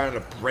treason trying to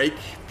break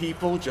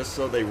people just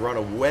so they run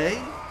away.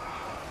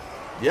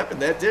 Yep,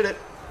 and that did it.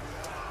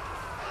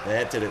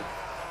 That did it.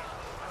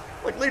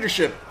 Like,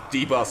 leadership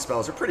debuff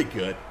spells are pretty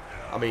good.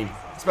 I mean,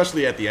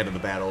 especially at the end of the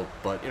battle,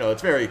 but, you know,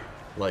 it's very...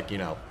 like, you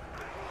know,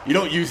 you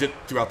don't use it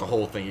throughout the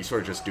whole thing. You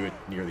sort of just do it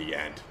near the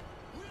end.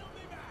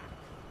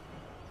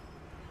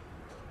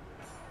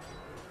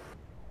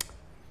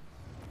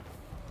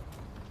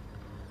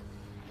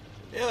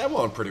 Yeah, that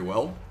went pretty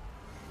well.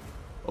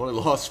 Only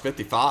lost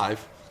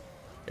 55.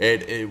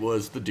 And it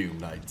was the Doom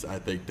Knights, I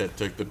think, that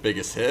took the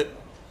biggest hit.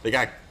 They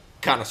got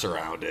kind of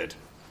surrounded.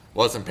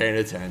 Wasn't paying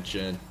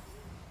attention.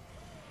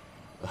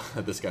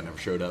 This guy never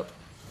showed up.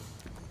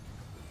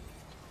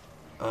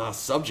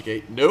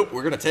 Subjugate. Nope,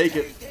 we're gonna take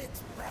it.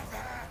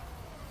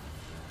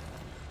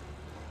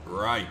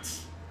 Right.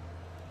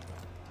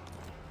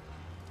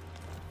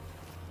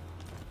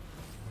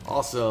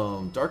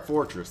 Awesome. Dark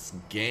Fortress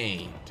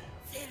gained.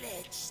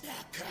 Vilitch the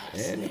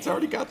Curseling. And it's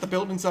already got the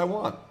buildings I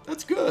want.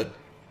 That's good.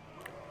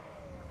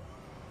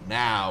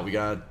 Now we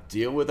gotta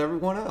deal with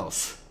everyone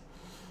else.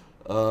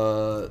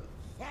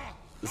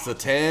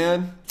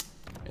 Satan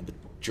and the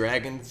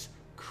Dragon's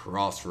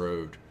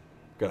Crossroad.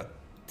 Gotta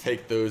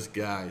take those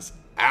guys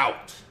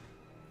out.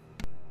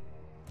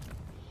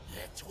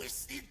 The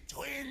Twisted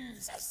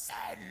Twins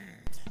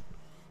ascend.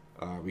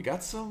 We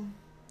got some.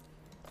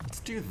 Let's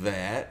do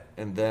that,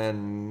 and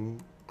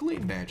then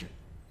Gleam Magic.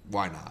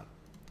 Why not?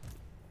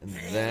 And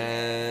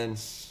then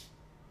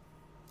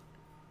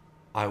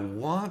I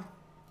want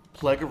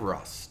Plague of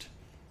Rust.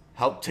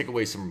 Help take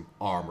away some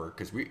armor,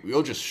 because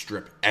we'll just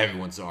strip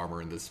everyone's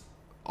armor in this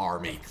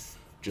army.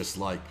 Just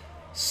like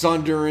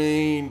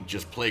Sundering,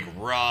 just Plague of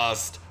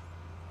Rust.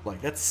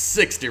 Like, that's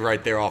 60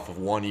 right there off of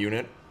one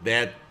unit.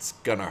 That's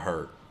gonna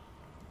hurt.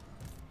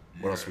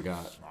 What else we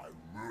got?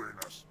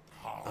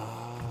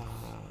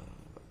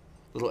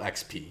 Little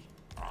XP.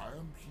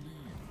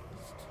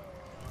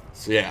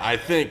 So yeah, I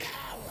think,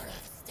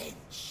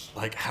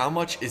 like, how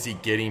much is he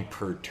getting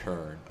per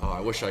turn? Oh, I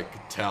wish I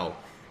could tell.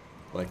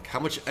 Like, how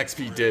much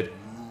XP did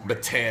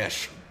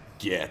Matash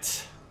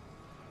get?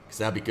 Because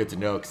that'd be good to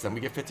know, because then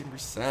we get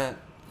 15%.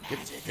 Get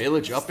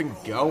Village up and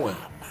going.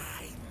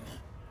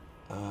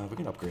 We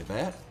can upgrade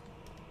that.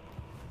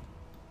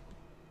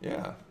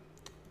 Yeah.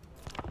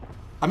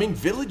 I mean,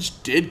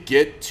 Village did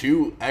get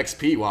 2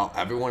 XP while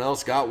everyone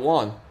else got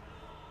 1.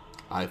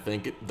 I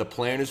think the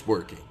plan is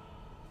working.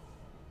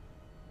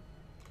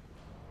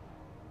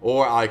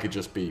 Or I could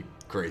just be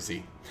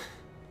crazy.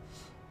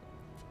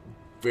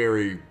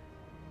 Very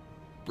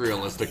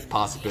realistic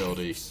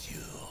possibility.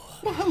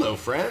 Well, hello,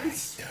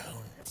 friends.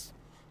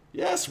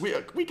 Yes,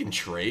 we can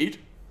trade.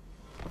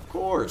 Of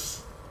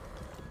course.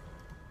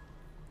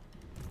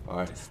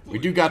 Alright, we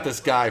do got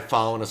this guy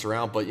following us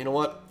around, but you know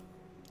what?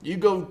 You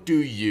go do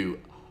you,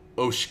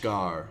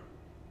 Oshkar,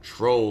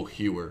 Troll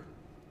Hewer.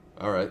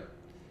 Alright.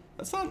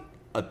 That's not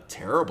a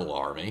terrible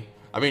army.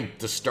 I mean,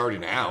 just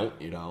starting out,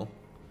 you know.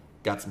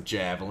 Got some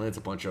javelins,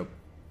 a bunch of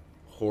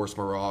horse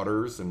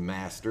marauders and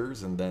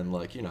masters, and then,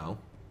 like, you know,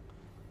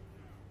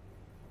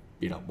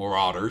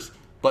 marauders.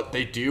 But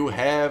they do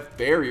have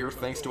barrier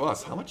thanks to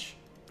us. How much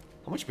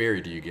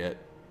barrier do you get?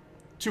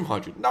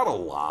 200. Not a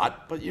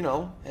lot, but, you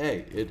know,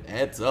 hey, it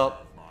adds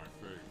up.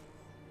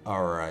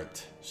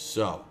 Alright,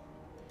 so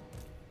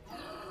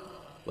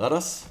let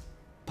us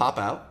pop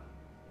out.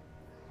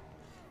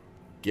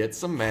 Get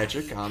some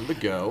magic on the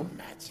go.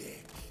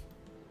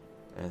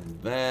 And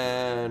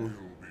then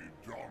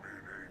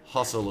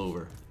hustle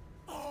over.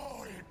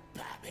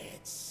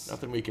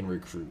 Nothing we can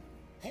recruit.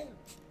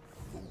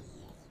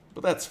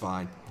 But that's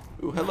fine.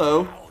 Ooh,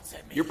 hello.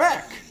 You're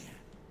back.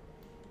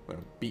 I'm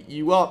gonna beat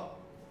you up.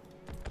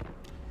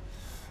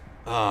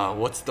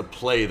 What's the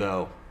play,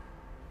 though?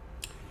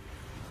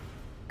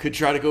 Could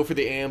try to go for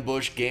the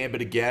ambush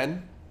gambit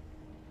again.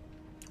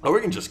 Or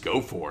we can just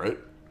go for it.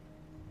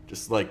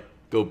 Just, like,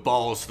 go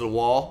balls to the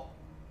wall.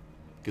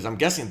 Because I'm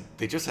guessing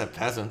they just have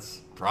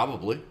peasants.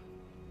 Probably.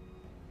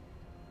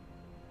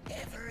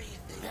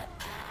 Everything a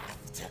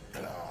path to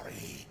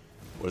glory.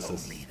 What is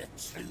this? Only the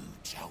true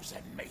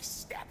chosen may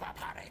step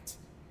upon it.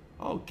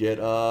 Oh, get,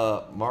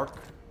 Mark.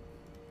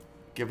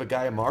 Give a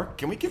guy a mark?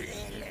 Can we give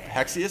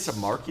Hexius a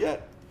mark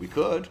yet? We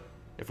could.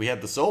 If we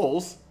had the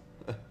souls.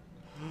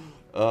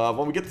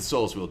 When we get the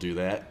souls, we'll do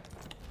that.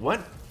 What?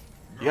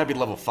 You gotta be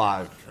level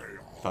 5.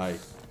 If I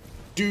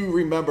do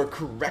remember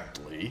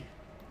correctly.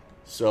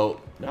 So,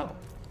 no.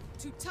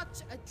 To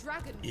touch a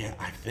dragon. Yeah,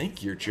 I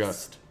think you're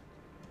just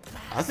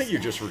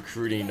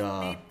recruiting,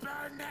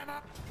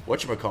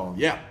 whatchamacallit?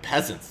 Yeah,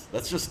 peasants.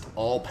 That's just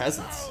all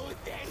peasants. Oh,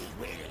 they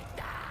will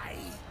die.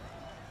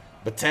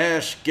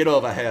 Batash, get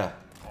over here.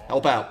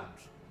 Help out.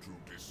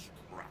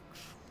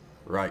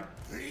 Right.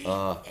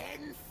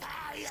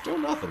 Still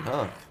nothing,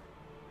 huh?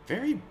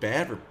 Very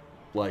bad,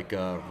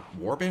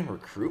 warband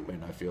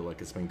recruitment, I feel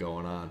like it's been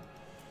going on.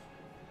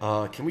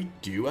 Can we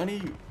do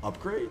any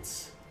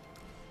upgrades?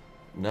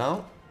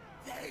 No?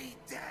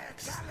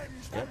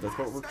 Yeah, that's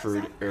what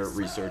we're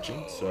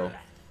researching, so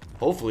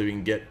hopefully we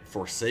can get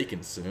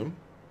Forsaken soon.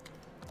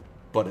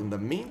 But in the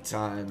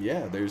meantime,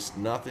 yeah, there's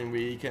nothing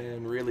we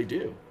can really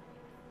do.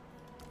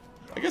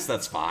 I guess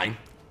that's fine.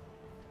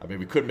 I mean,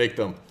 we could make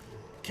them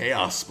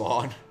Chaos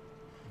spawn,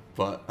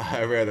 but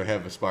I'd rather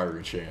have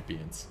Aspiring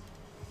champions.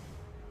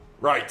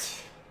 Right.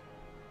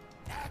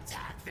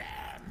 Attack them.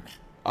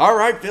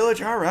 Alright,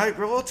 Vilitch, alright,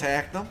 we'll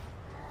attack them.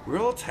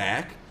 We'll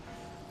attack.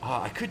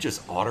 I could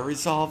just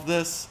auto-resolve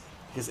this,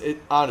 because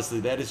honestly,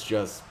 that is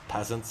just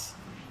peasants.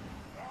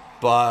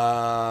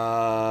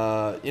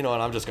 But, you know what,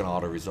 I'm just going to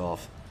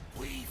auto-resolve.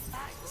 We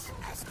fight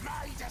as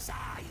might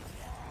aside.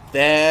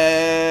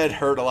 That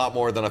hurt a lot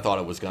more than I thought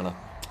it was gonna.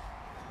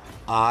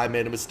 I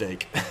made a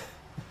mistake.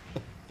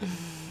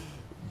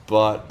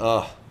 But,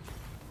 I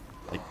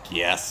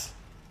guess.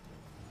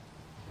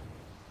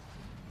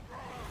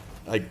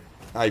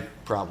 I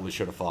probably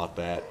should have fought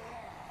that.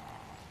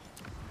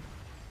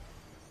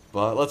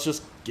 But let's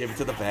just give it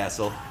to the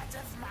vassal.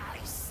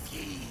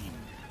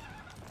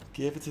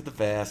 Give it to the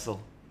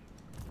vassal.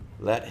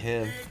 Let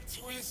him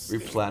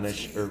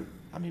replenish. Or,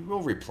 I mean,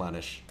 we'll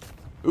replenish.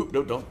 Ooh,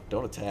 no,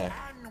 don't attack.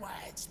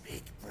 Onwards,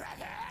 big brother.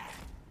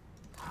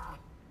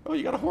 Oh,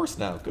 you got a horse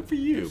now. Good for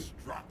you.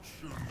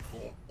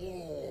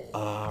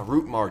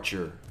 Root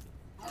Marcher.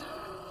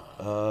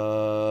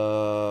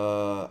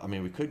 I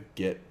mean, we could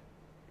get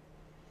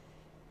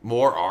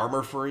more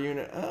armor for a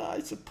unit. I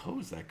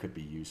suppose that could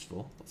be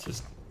useful.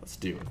 Let's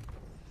do it.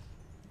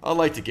 I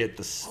like to get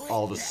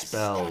all the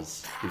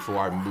spells before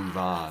I move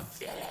on.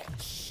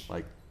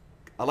 Like,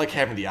 I like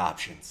having the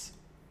options.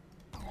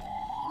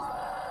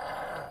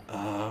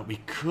 We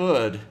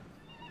could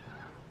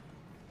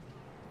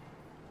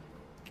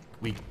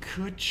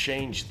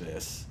change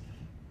this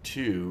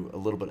to a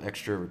little bit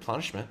extra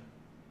replenishment.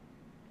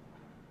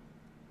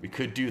 We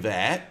could do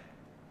that,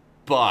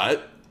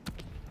 but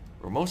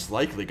we're most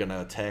likely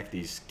gonna attack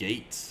these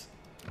gates.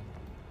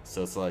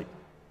 So it's like,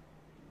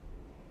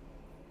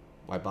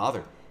 why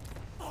bother?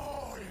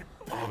 Oh,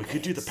 we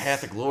could do the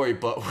Path of Glory,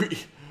 but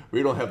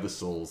we don't have the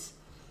souls.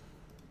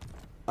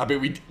 I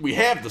mean, we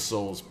have the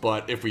souls,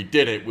 but if we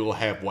did it, we'll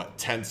have, what,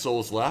 10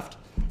 souls left?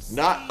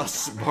 Not a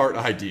smart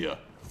idea.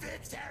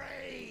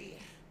 Victory!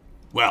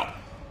 Well,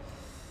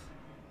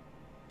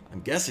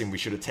 I'm guessing we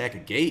should attack a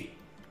gate,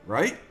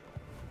 right?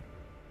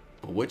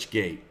 But which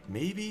gate?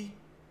 Maybe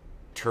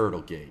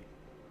Turtle Gate.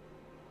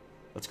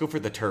 Let's go for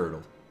the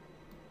turtle.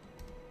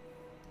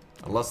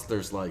 Unless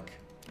there's like,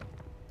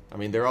 I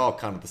mean, they're all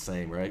kind of the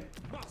same, right?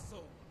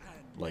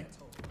 Like,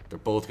 they're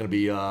both going to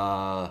be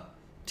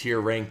tier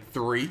rank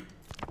 3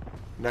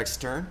 next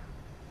turn.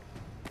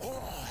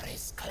 War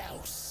is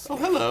close. Oh,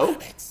 hello.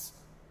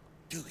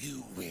 Do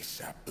you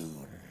wish a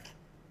boon?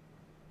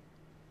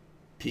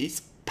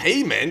 Peace?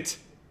 Payment?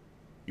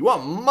 You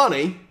want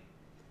money?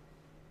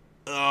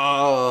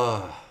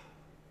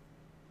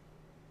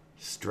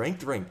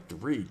 Strength rank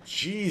 3.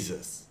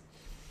 Jesus.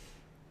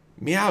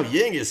 Miao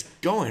Ying is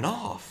going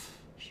off.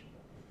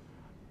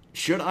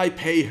 Should I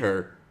pay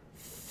her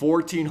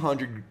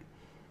 1,400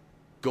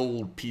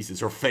 gold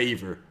pieces or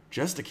favor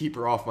just to keep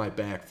her off my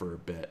back for a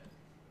bit?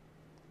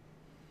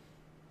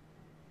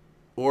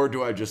 Or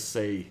do I just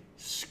say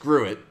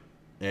screw it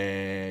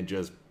and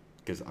just,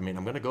 because I mean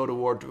I'm gonna go to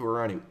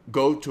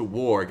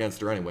war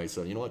against her anyway,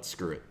 so you know what,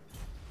 screw it.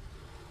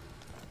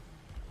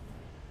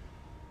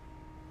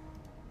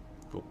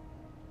 Cool.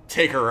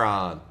 Take her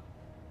on.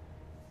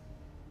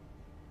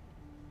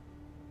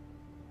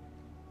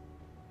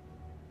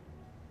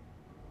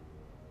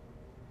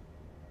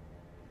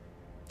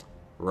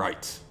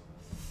 Right.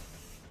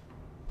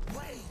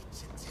 Wait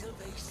until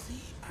they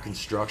see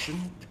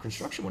Construction? The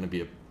construction wouldn't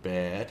be a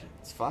bad.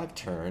 It's 5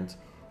 turns.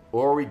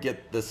 Or we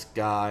get this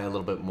guy a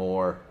little bit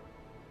more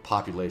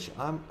population.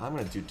 I'm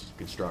going to do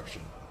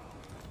construction.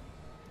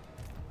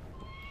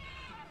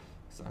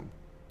 So I'm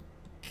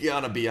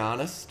gonna be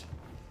honest.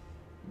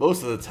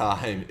 Most of the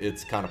time,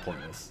 it's kind of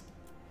pointless.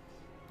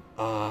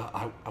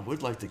 I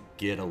would like to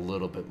get a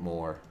little bit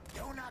more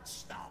Do not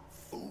stop,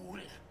 fool.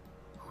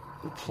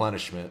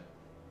 replenishment.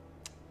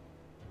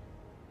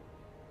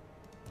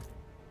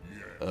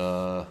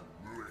 I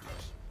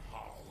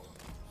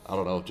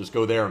don't know. Just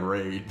go there and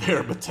raid.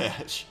 There,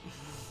 Matash.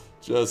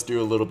 Just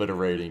do a little bit of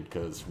raiding,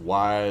 because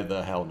why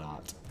the hell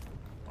not?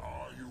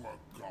 Are you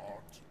a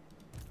god?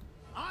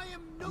 I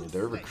am no I mean,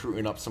 they're threat.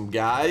 recruiting up some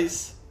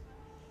guys.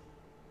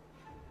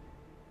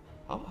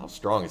 How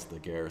strong is the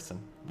garrison?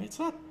 I mean, it's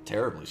not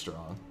terribly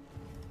strong.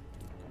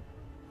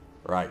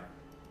 Right.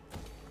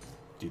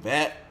 Do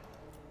that.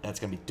 That's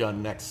going to be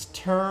done next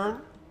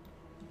turn.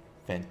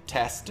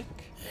 Fantastic.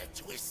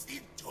 The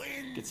twisted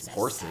twins. Get some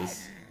horses.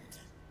 ascend.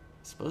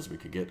 Suppose we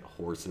could get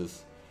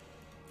horses.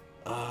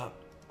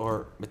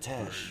 Or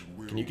Matash,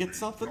 can you get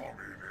something?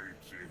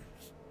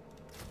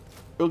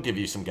 We'll give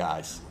you some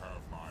guys.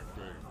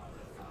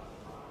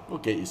 We'll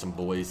get you some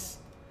boys.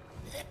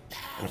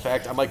 In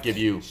fact, I might give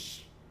you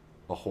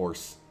a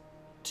horse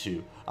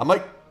too. I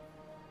might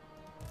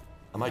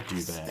do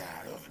that.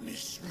 Star of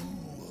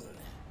misrule.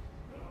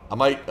 I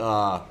might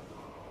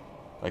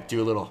like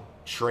do a little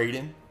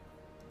trading,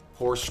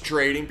 horse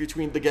trading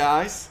between the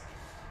guys.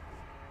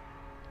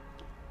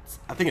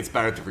 I think it's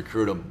better to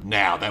recruit them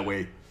now that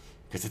way,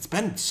 because it's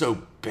been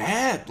so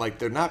bad. Like,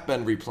 they're not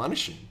been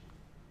replenishing.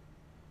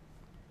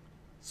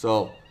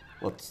 So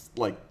let's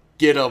like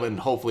get them, and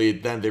hopefully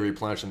then they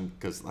replenish them,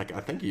 because like I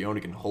think you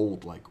only can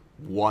hold like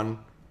one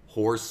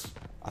horse.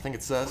 I think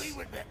it says. We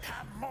would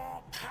become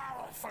more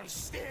powerful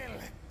still.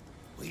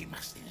 We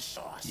must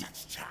ensure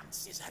such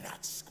chances are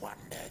not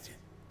squandered.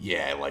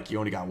 Yeah, like you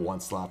only got one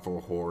slot for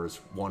a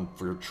horse, one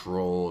for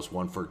trolls,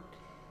 one for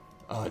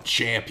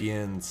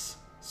champions.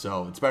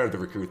 So it's better to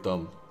recruit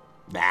them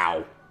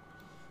now.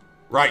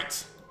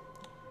 Right.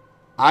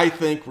 I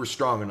think we're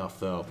strong enough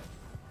though.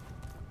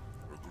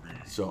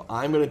 So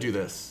I'm going to do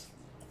this.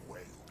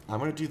 I'm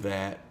going to do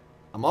that.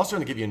 I'm also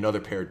going to give you another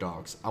pair of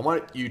dogs. I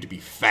want you to be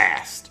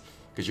fast,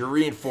 because your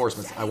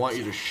reinforcements, I want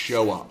you to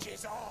show up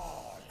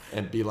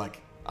and be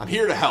like, I'm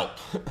here to help.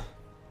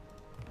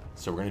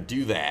 So we're going to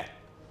do that.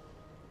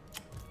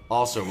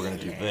 Also, we're going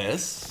to do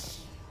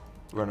this.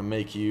 We're going to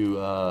make you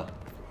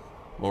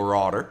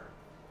Marauder.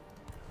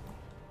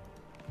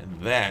 And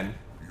then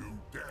You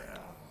dare.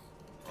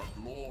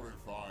 A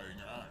glorifying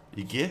act.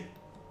 you get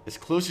as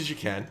close as you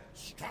can.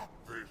 Stop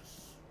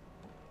this.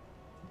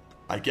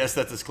 I guess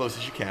that's as close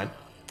as you can.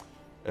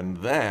 And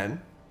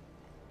then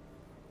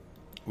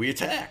we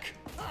attack.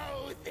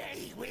 Oh,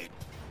 they will.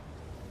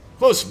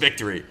 Close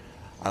victory.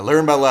 I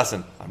learned my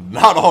lesson. I'm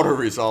not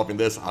auto-resolving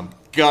this. I'm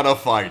gonna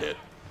fight it.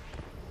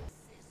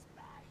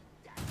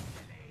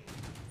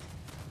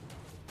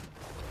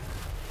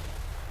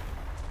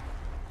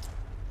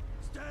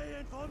 Stay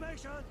in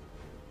formation.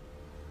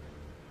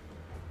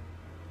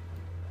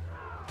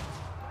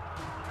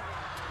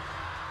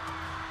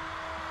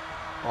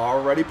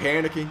 Already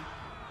panicking.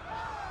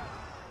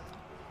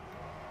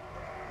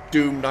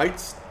 Doom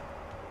Knights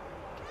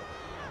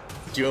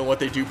doing what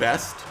they do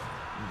best.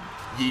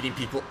 Yeeting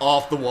people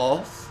off the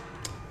walls.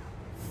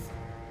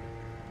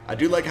 I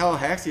do like how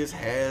Haxius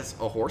has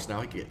a horse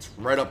now. He gets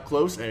right up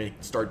close and he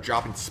can start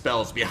dropping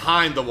spells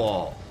behind the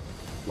wall.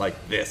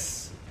 Like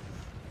this.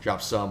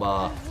 Drop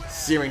some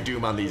Searing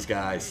Doom on these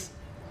guys.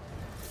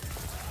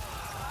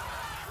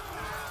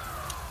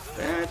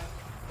 That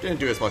didn't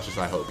do as much as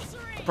I hoped.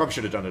 I probably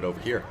should have done it over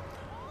here.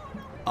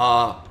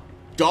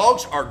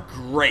 Dogs are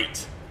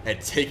great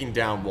at taking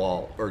down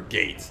wall or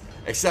gates.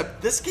 Except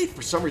this gate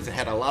for some reason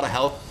had a lot of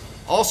health.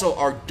 Also,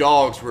 our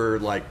dogs were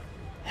like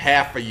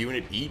half a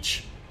unit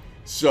each.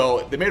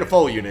 So they made a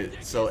full unit.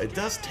 So it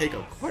does take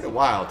quite a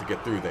while to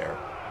get through there.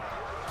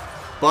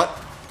 But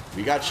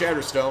we got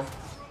Shatterstone.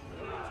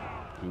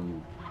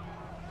 Ooh.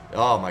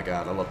 Oh my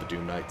god, I love the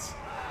Doom Knights.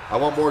 I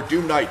want more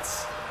Doom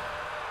Knights.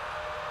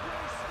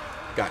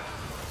 Got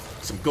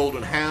some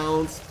Golden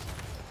Hounds.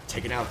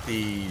 Taking out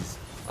these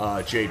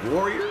Jade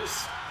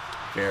Warriors.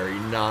 Very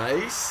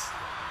nice.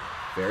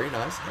 Very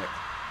nice.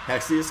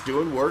 Haxius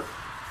doing work.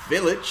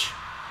 Vilitch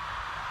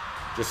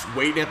just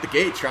waiting at the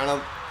gate, trying to,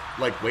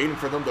 like, waiting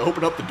for them to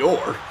open up the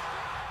door.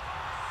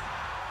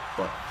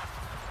 But,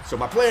 so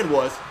my plan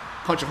was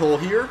punch a hole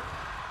here,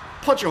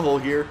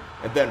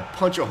 and then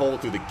punch a hole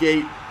through the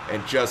gate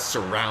and just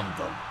surround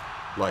them.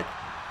 Like,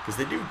 because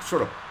they do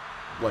sort of,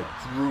 like,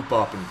 group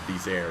up in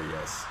these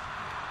areas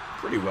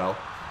pretty well.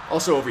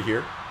 Also over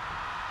here,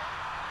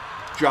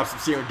 drop some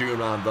Searing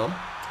Doom on them.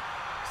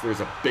 So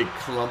there's a big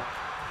clump.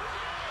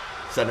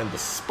 Set in the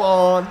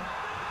spawn.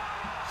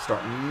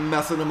 Start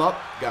messing them up.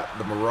 Got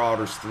the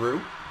Marauders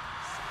through.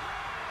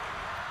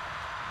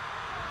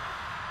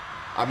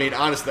 I mean,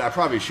 honestly, I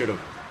probably should have.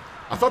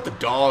 I thought the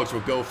dogs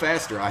would go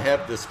faster. I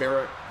have the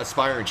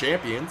aspiring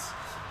champions,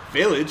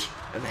 Vilitch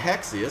and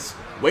Haxius,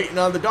 waiting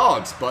on the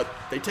dogs, but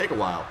they take a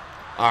while.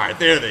 Alright,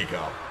 there they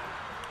go.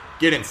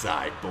 Get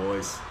inside,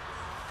 boys.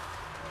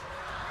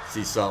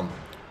 See some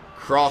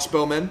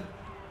crossbowmen,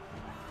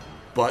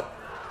 but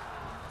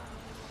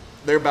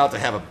they're about to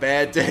have a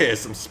bad day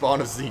as some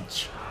spawn of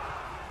Singe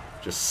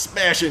just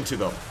smash into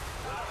them.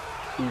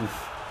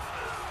 Oof.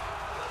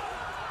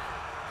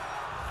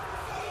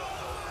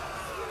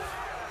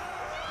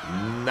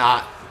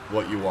 Not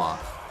what you want.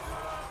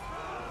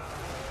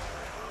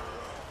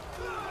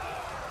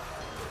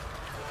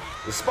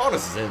 The spawn of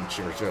Singe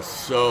are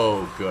just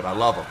so good. I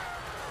love them.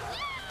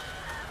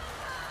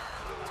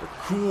 They're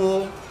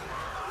cool.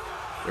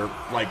 They're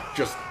like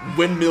just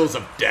windmills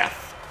of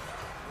death.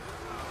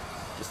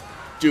 Just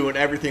doing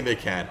everything they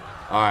can.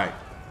 Alright.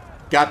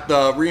 Got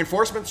the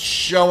reinforcements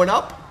showing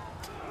up.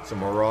 Some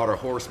Marauder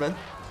horsemen.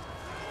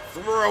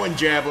 Throwing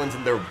javelins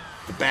in the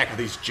back of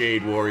these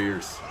Jade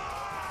warriors.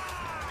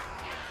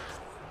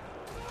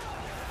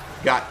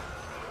 Got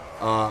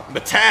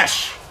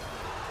Matash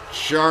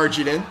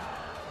charging in.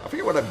 I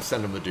forget what I'd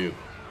send him to do.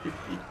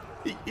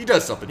 He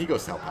does something. He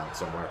goes to help out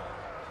somewhere.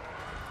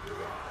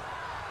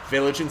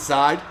 Vilitch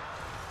inside.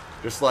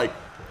 Just like,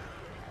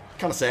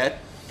 kind of sad.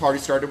 Party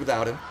started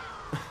without him.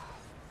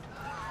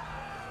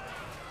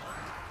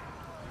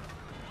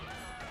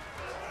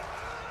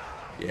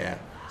 Yeah.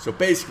 So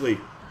basically,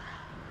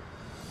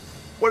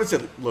 what is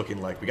it looking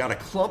like? We got a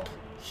clump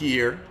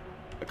here,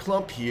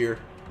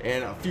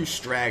 and a few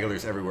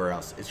stragglers everywhere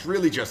else. It's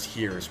really just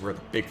here is where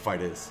the big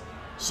fight is.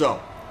 So,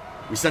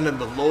 we send in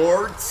the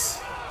lords,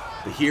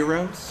 the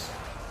heroes,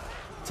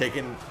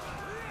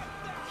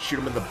 shoot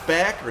them in the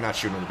back, or not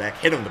shoot them in the back,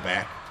 hit them in the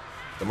back.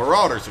 The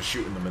marauders are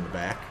shooting them in the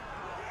back.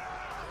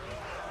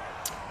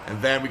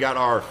 And then we got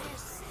our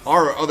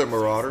other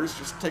marauders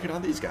just taking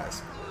on these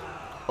guys.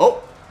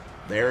 Oh,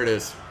 there it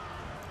is.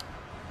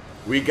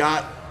 We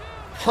got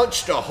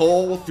punched a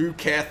hole through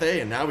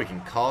Cathay, and now we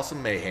can cause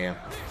some mayhem.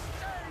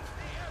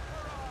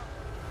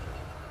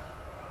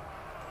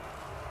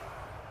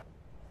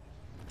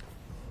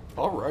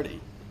 Alrighty.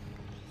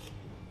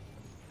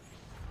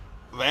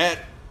 That,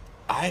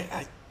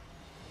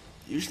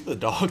 usually the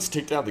dogs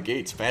take down the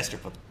gates faster,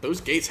 but those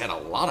gates had a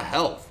lot of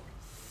health.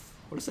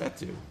 What does that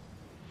do?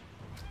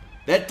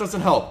 That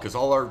doesn't help, because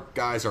all our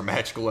guys are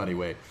magical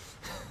anyway.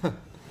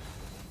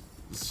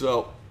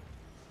 So,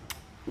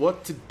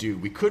 what to do?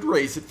 We could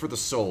raise it for the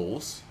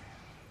souls,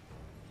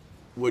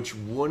 which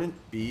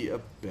wouldn't be a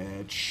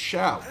bad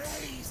shout.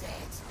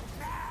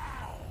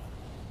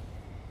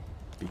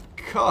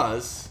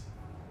 Because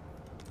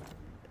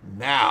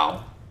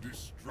now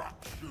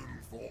Destruction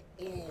for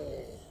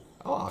all.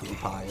 I'll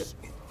occupy it.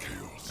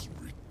 Chaos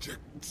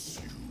rejects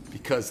you.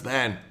 Because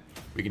then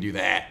we can do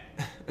that.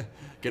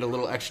 Get a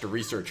little extra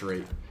research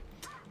rate.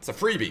 It's a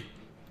freebie.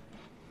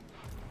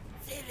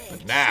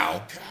 But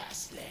now,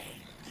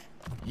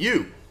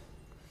 you,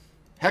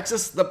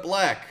 Hexus the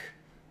Black.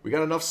 We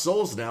got enough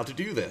souls now to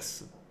do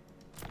this.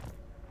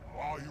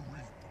 I reap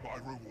my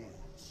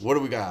rewards. What do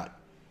we got?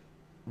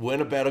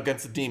 Win a battle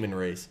against the demon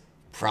race.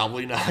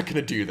 Probably not going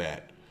to do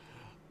that.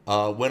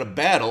 Win a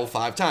battle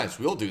 5 times.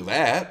 We'll do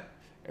that.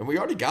 And we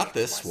already got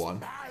this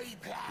one.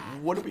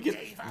 What did we get?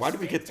 Why did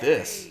we get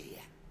this?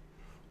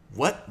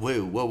 What?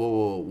 Whoa, whoa, whoa,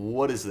 whoa.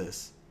 What is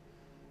this?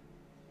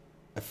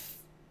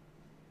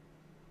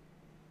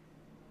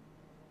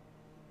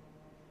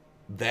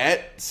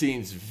 That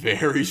seems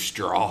very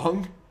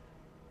strong.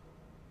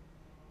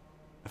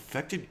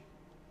 Effect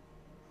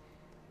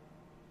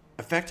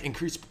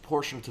increased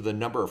proportional to the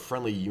number of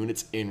friendly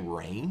units in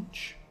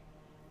range?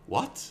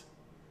 What?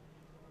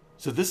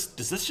 So does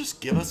this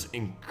just give us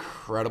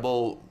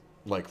incredible,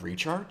 like,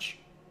 recharge?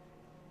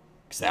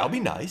 Because that would be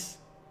nice.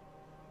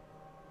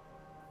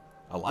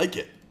 I like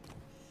it.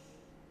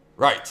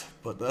 Right,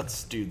 but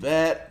let's do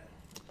that.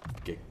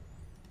 Get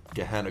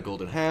Gehenna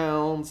Golden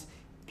Hounds.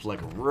 Plague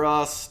of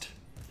Rust.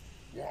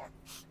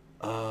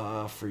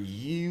 For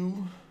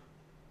you,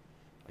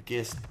 I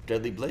guess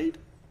Deadly Blade.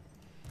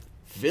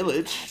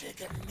 Vilitch.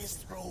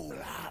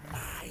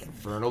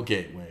 Infernal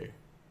Gateway.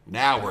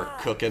 Now we're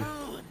cooking.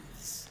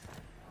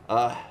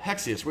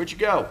 Hexius, where'd you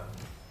go?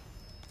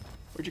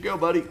 Where'd you go,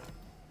 buddy?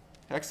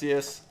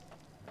 Hexius.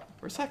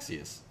 Where's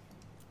Hexius?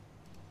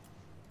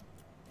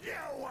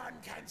 No one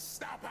can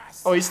stop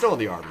us. Oh, he's still in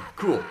the army.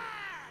 Cool.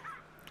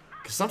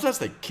 Because sometimes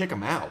they kick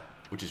him out,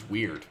 which is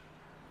weird.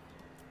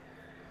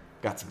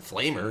 Got some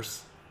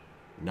flamers.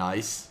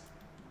 Nice.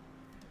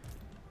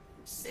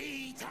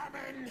 See,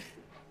 Thomin.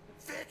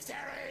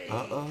 Victory.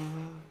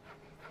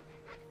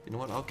 You know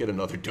what? I'll get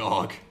another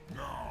dog.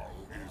 Now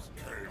is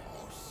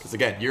chaos. Because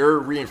again, your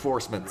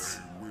reinforcements.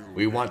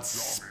 We want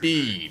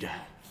speed.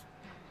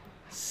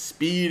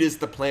 Speed is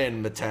the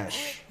plan,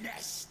 Matesh.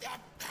 Witness the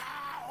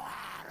power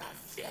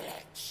of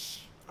Vilitch.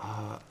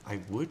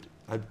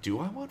 Do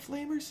I want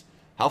flamers?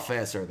 How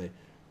fast are they?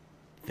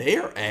 They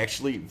are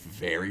actually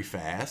very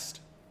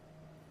fast.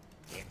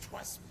 It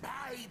was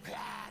my plan.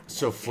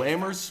 So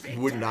flamers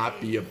would not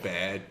be a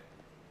bad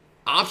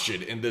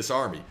option in this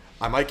army.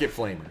 I might get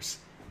flamers.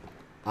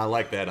 I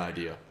like that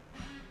idea.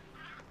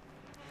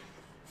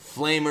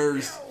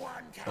 Flamers.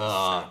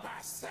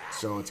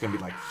 So it's gonna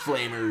be like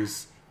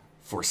flamers,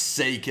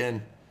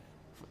 Forsaken,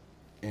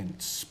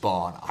 and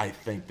Spawn. I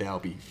think that'll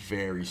be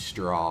very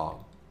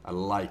strong. I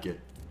like it.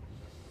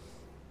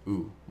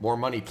 Ooh, more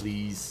money,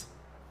 please.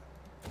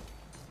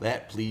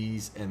 That,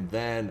 please. And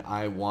then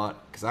I want...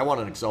 because I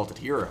want an Exalted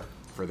Hero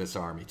for this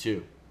army,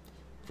 too.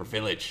 For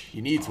Vilitch. He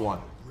needs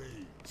one.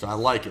 So I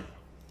like it.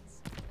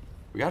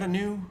 We got a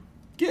new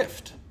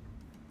gift.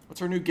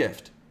 What's our new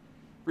gift?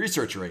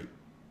 Research rate.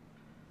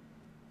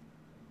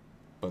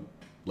 But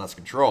less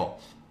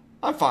control.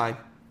 I'm fine.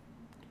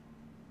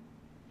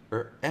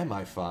 Or am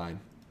I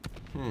fine?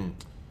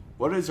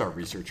 What is our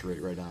research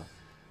rate right now?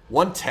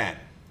 110.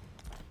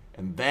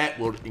 And that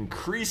will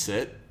increase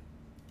it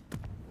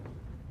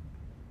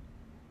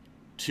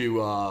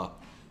to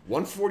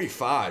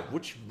 145,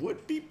 which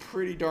would be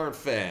pretty darn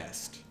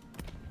fast.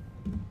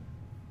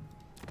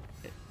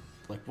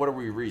 Like, what are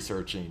we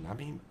researching? I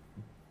mean,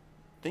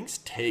 things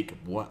take,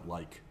 what,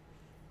 like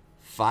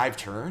 5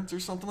 turns or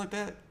something like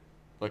that?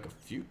 Like a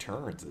few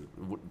turns. A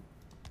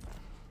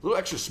little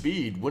extra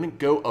speed wouldn't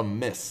go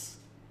amiss.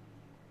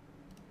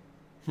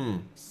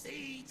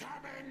 See,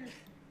 Thomin.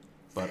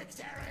 But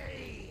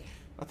Victory.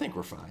 I think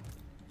we're fine.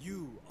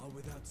 You are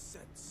without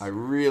sense. I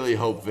really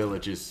hope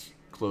Vilitch is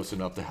close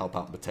enough to help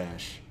out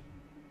Matash.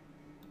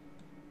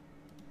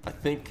 I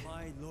think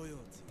My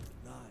loyalty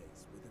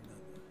lies with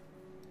another.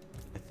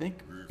 I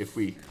think if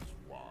we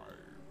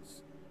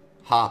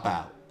hop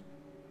out,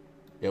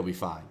 it'll be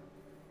fine.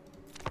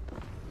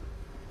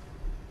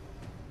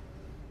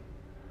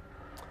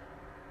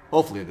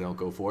 Hopefully they don't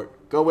go for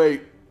it. Go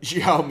away,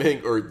 Xiao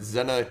Ming or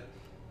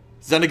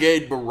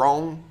Zenegade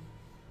Baron.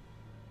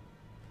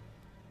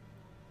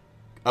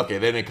 Okay,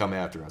 they didn't come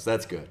after us.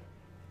 That's good.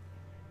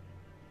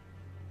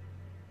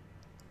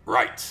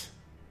 Right.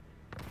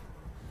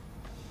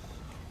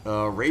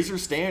 Razor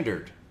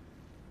Standard.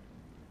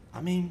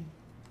 I mean,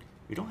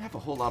 we don't have a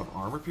whole lot of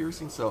armor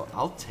piercing, so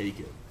I'll take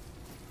it.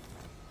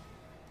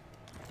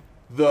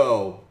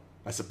 Though,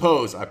 I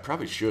suppose I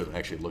probably should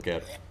actually look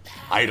at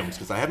items,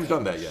 because I haven't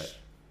done that yet.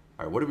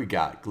 Alright, what do we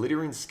got?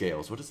 Glittering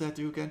Scales. What does that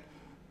do again?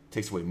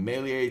 Takes away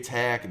melee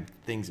attack and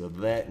things of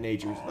that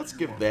nature. Let's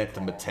give that to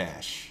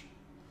Matash.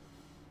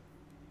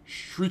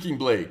 Shrieking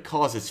Blade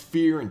causes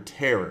fear and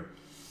terror.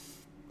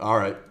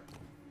 Alright.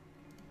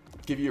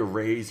 Give you a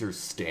Razor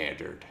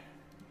Standard.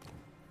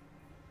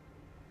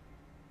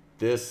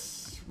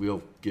 This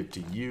we'll give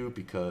to you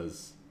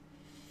because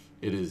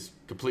it is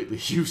completely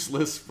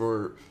useless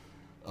for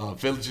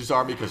Vilitch's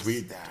army because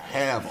we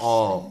have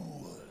all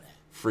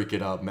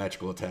freaking up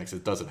magical attacks.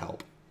 It doesn't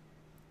help.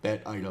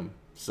 That item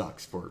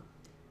sucks for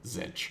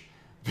Singe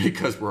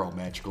because we're all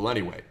magical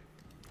anyway.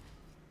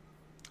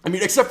 I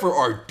mean, except for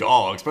our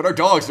dogs, but our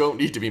dogs don't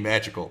need to be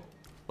magical.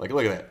 Like,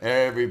 look at that.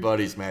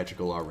 Everybody's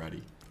magical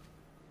already.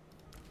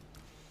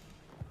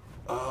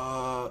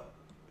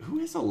 Who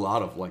has a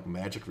lot of, like,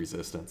 magic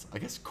resistance? I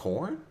guess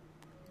Corn?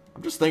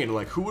 I'm just thinking,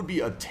 like, who would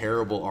be a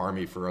terrible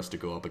army for us to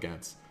go up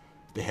against?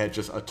 They had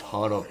just a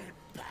ton of,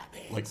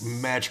 like,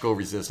 magical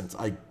resistance.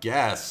 I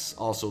guess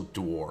also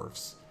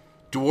Dwarves.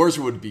 Dwarves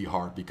would be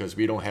hard because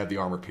we don't have the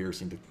armor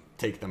piercing to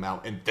take them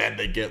out. And then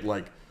they get,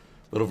 like,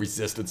 little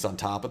resistance on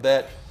top of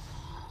that.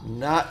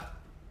 Not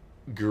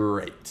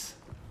great.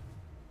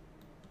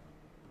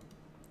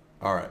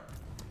 Alright.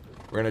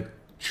 We're going to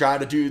try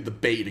to do the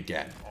bait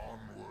again.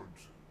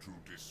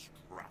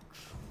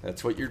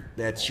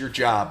 That's your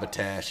job,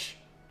 Matash.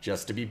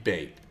 Just to be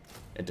bait.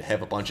 And to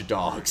have a bunch of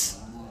dogs.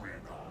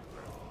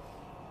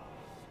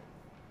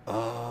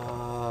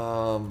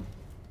 Oh,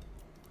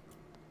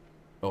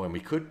 and we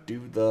could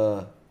do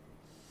the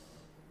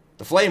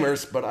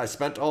flamers, but I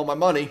spent all my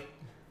money.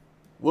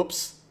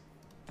 Whoops.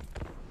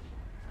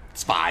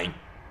 It's fine.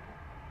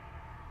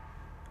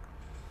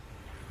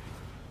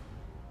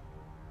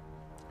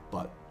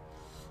 But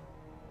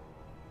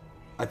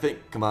I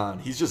think, come on,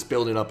 he's just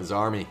building up his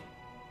army.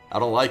 I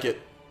don't like it.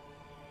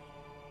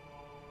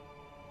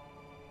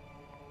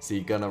 Is he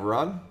gonna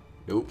run?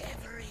 Nope.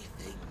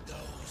 Everything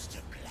goes to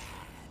plan.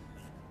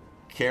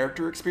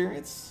 Character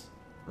experience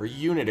or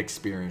unit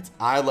experience?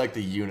 I like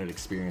the unit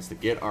experience to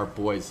get our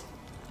boys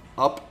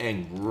up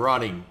and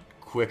running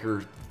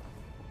quicker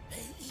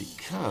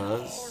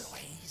because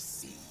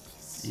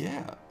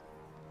yeah.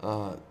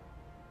 How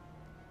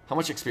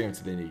much experience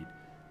do they need?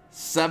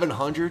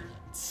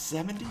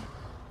 770?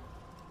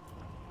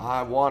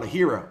 I want a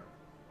hero.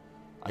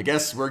 I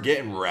guess we're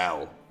getting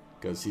Rel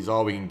because he's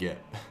all we can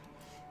get.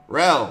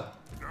 Rel,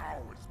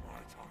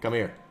 come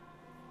here.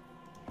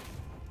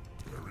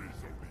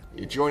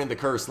 You're joining the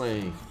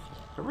Curseling.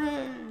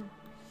 Hooray!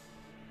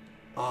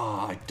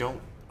 Oh, I don't.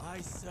 I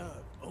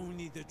serve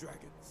only the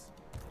dragons.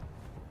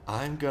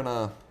 I'm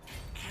gonna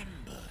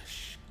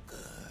Ambush. Good.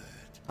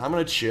 I'm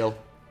gonna chill.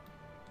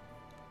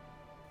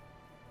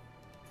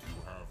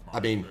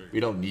 I mean, we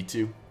don't need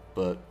to,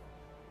 but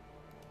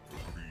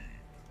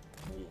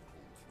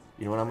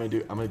you know what I'm gonna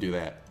do? I'm gonna do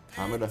that.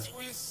 I'm gonna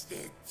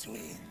Twisted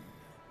Twin.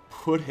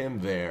 put him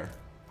there.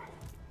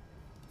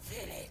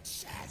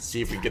 Vilitch and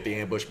See if we can get the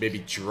ambush, maybe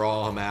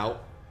draw him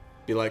out.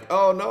 Be like,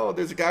 oh no,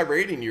 there's a guy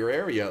raiding your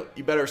area.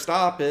 You better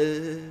stop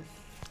it.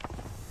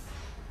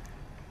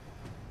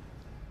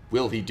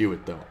 Will he do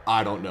it, though?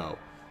 I don't know.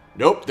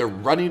 Nope, they're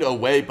running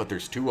away, but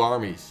there's 2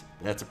 armies.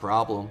 That's a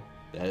problem.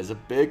 That is a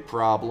big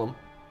problem.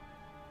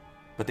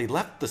 But they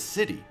left the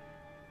city,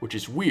 which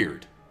is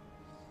weird.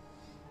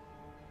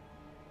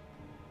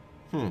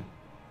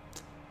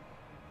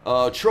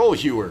 Troll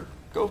Hewer,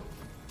 go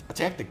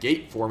attack the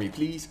gate for me,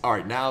 please.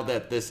 Alright, now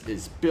that this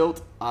is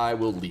built, I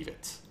will leave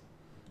it.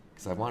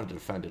 Because I wanted to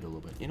defend it a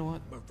little bit. You know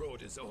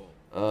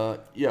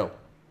what? Yo.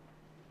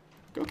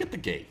 Go get the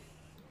gate.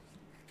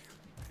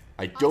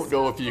 I don't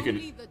know if you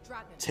can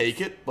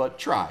take it, but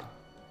try.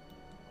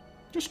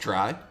 Just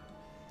try.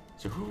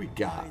 So who we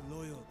got? My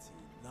loyalty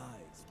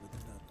lies with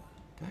another.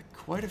 Got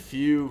quite a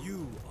few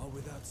You are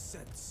without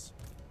sense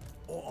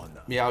or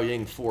honor. Miao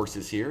Ying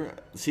forces here.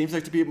 Seems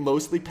like to be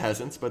mostly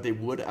peasants, but they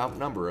would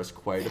outnumber us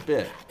quite a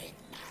bit.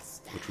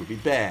 Which would be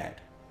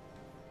bad.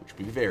 Which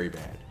would be very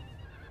bad.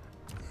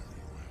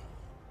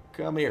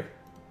 Come here.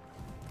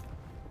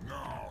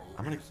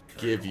 I'm gonna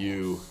give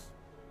you...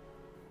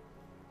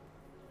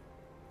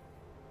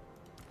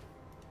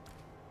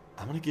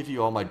 I'm gonna give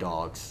you all my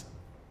dogs.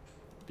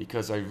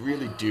 Because I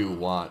really do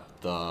want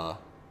the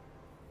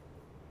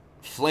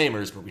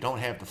flamers, but we don't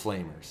have the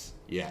flamers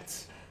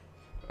yet.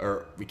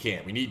 Or we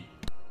can't. We need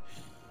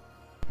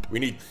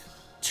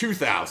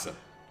 2,000.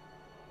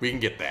 We can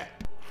get that.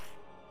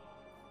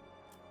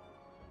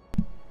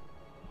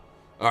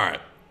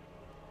 Alright.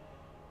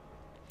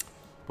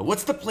 But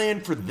what's the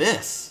plan for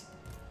this?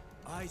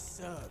 I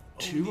serve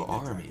 2 only the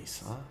armies,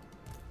 dragons. huh?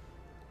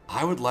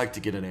 I would like to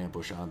get an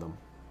ambush on them.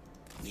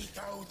 We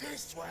go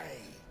this way.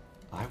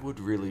 I would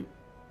really...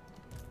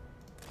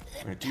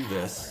 I'm gonna do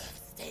this.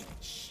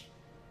 Singe.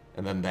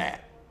 And then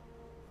that.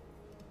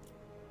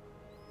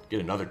 Get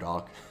another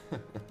dog.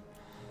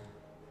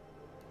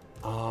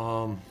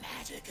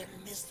 Magic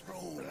and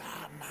misrule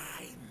are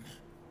mine.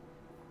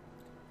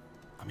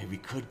 I mean, we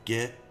could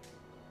get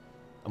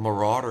a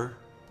marauder.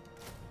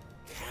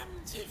 Come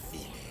to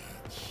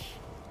Vilitch.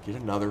 Get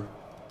another.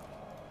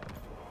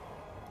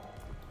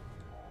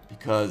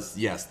 Because,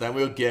 yes, then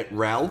we'll get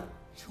Rel.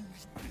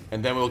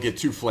 And then we'll get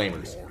 2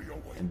 flamers.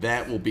 And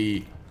that will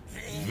be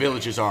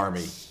Vilitch's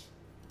army.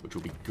 Which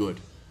will be good.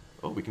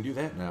 Oh, we can do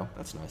that now.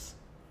 That's nice.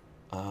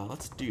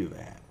 Let's do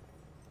that.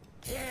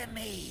 Hear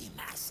me,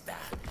 master.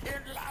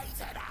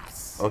 Enlighten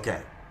us.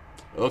 Okay.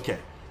 Okay.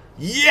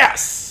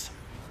 Yes!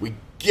 We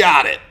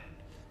got it!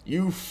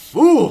 You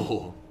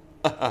fool!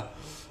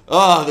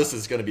 Ah, this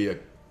is going to be a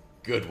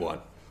good one.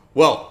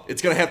 Well,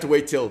 it's going to have to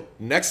wait till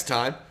next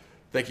time.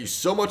 Thank you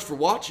so much for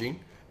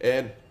watching,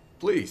 and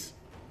please,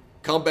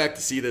 come back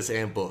to see this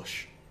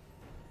ambush.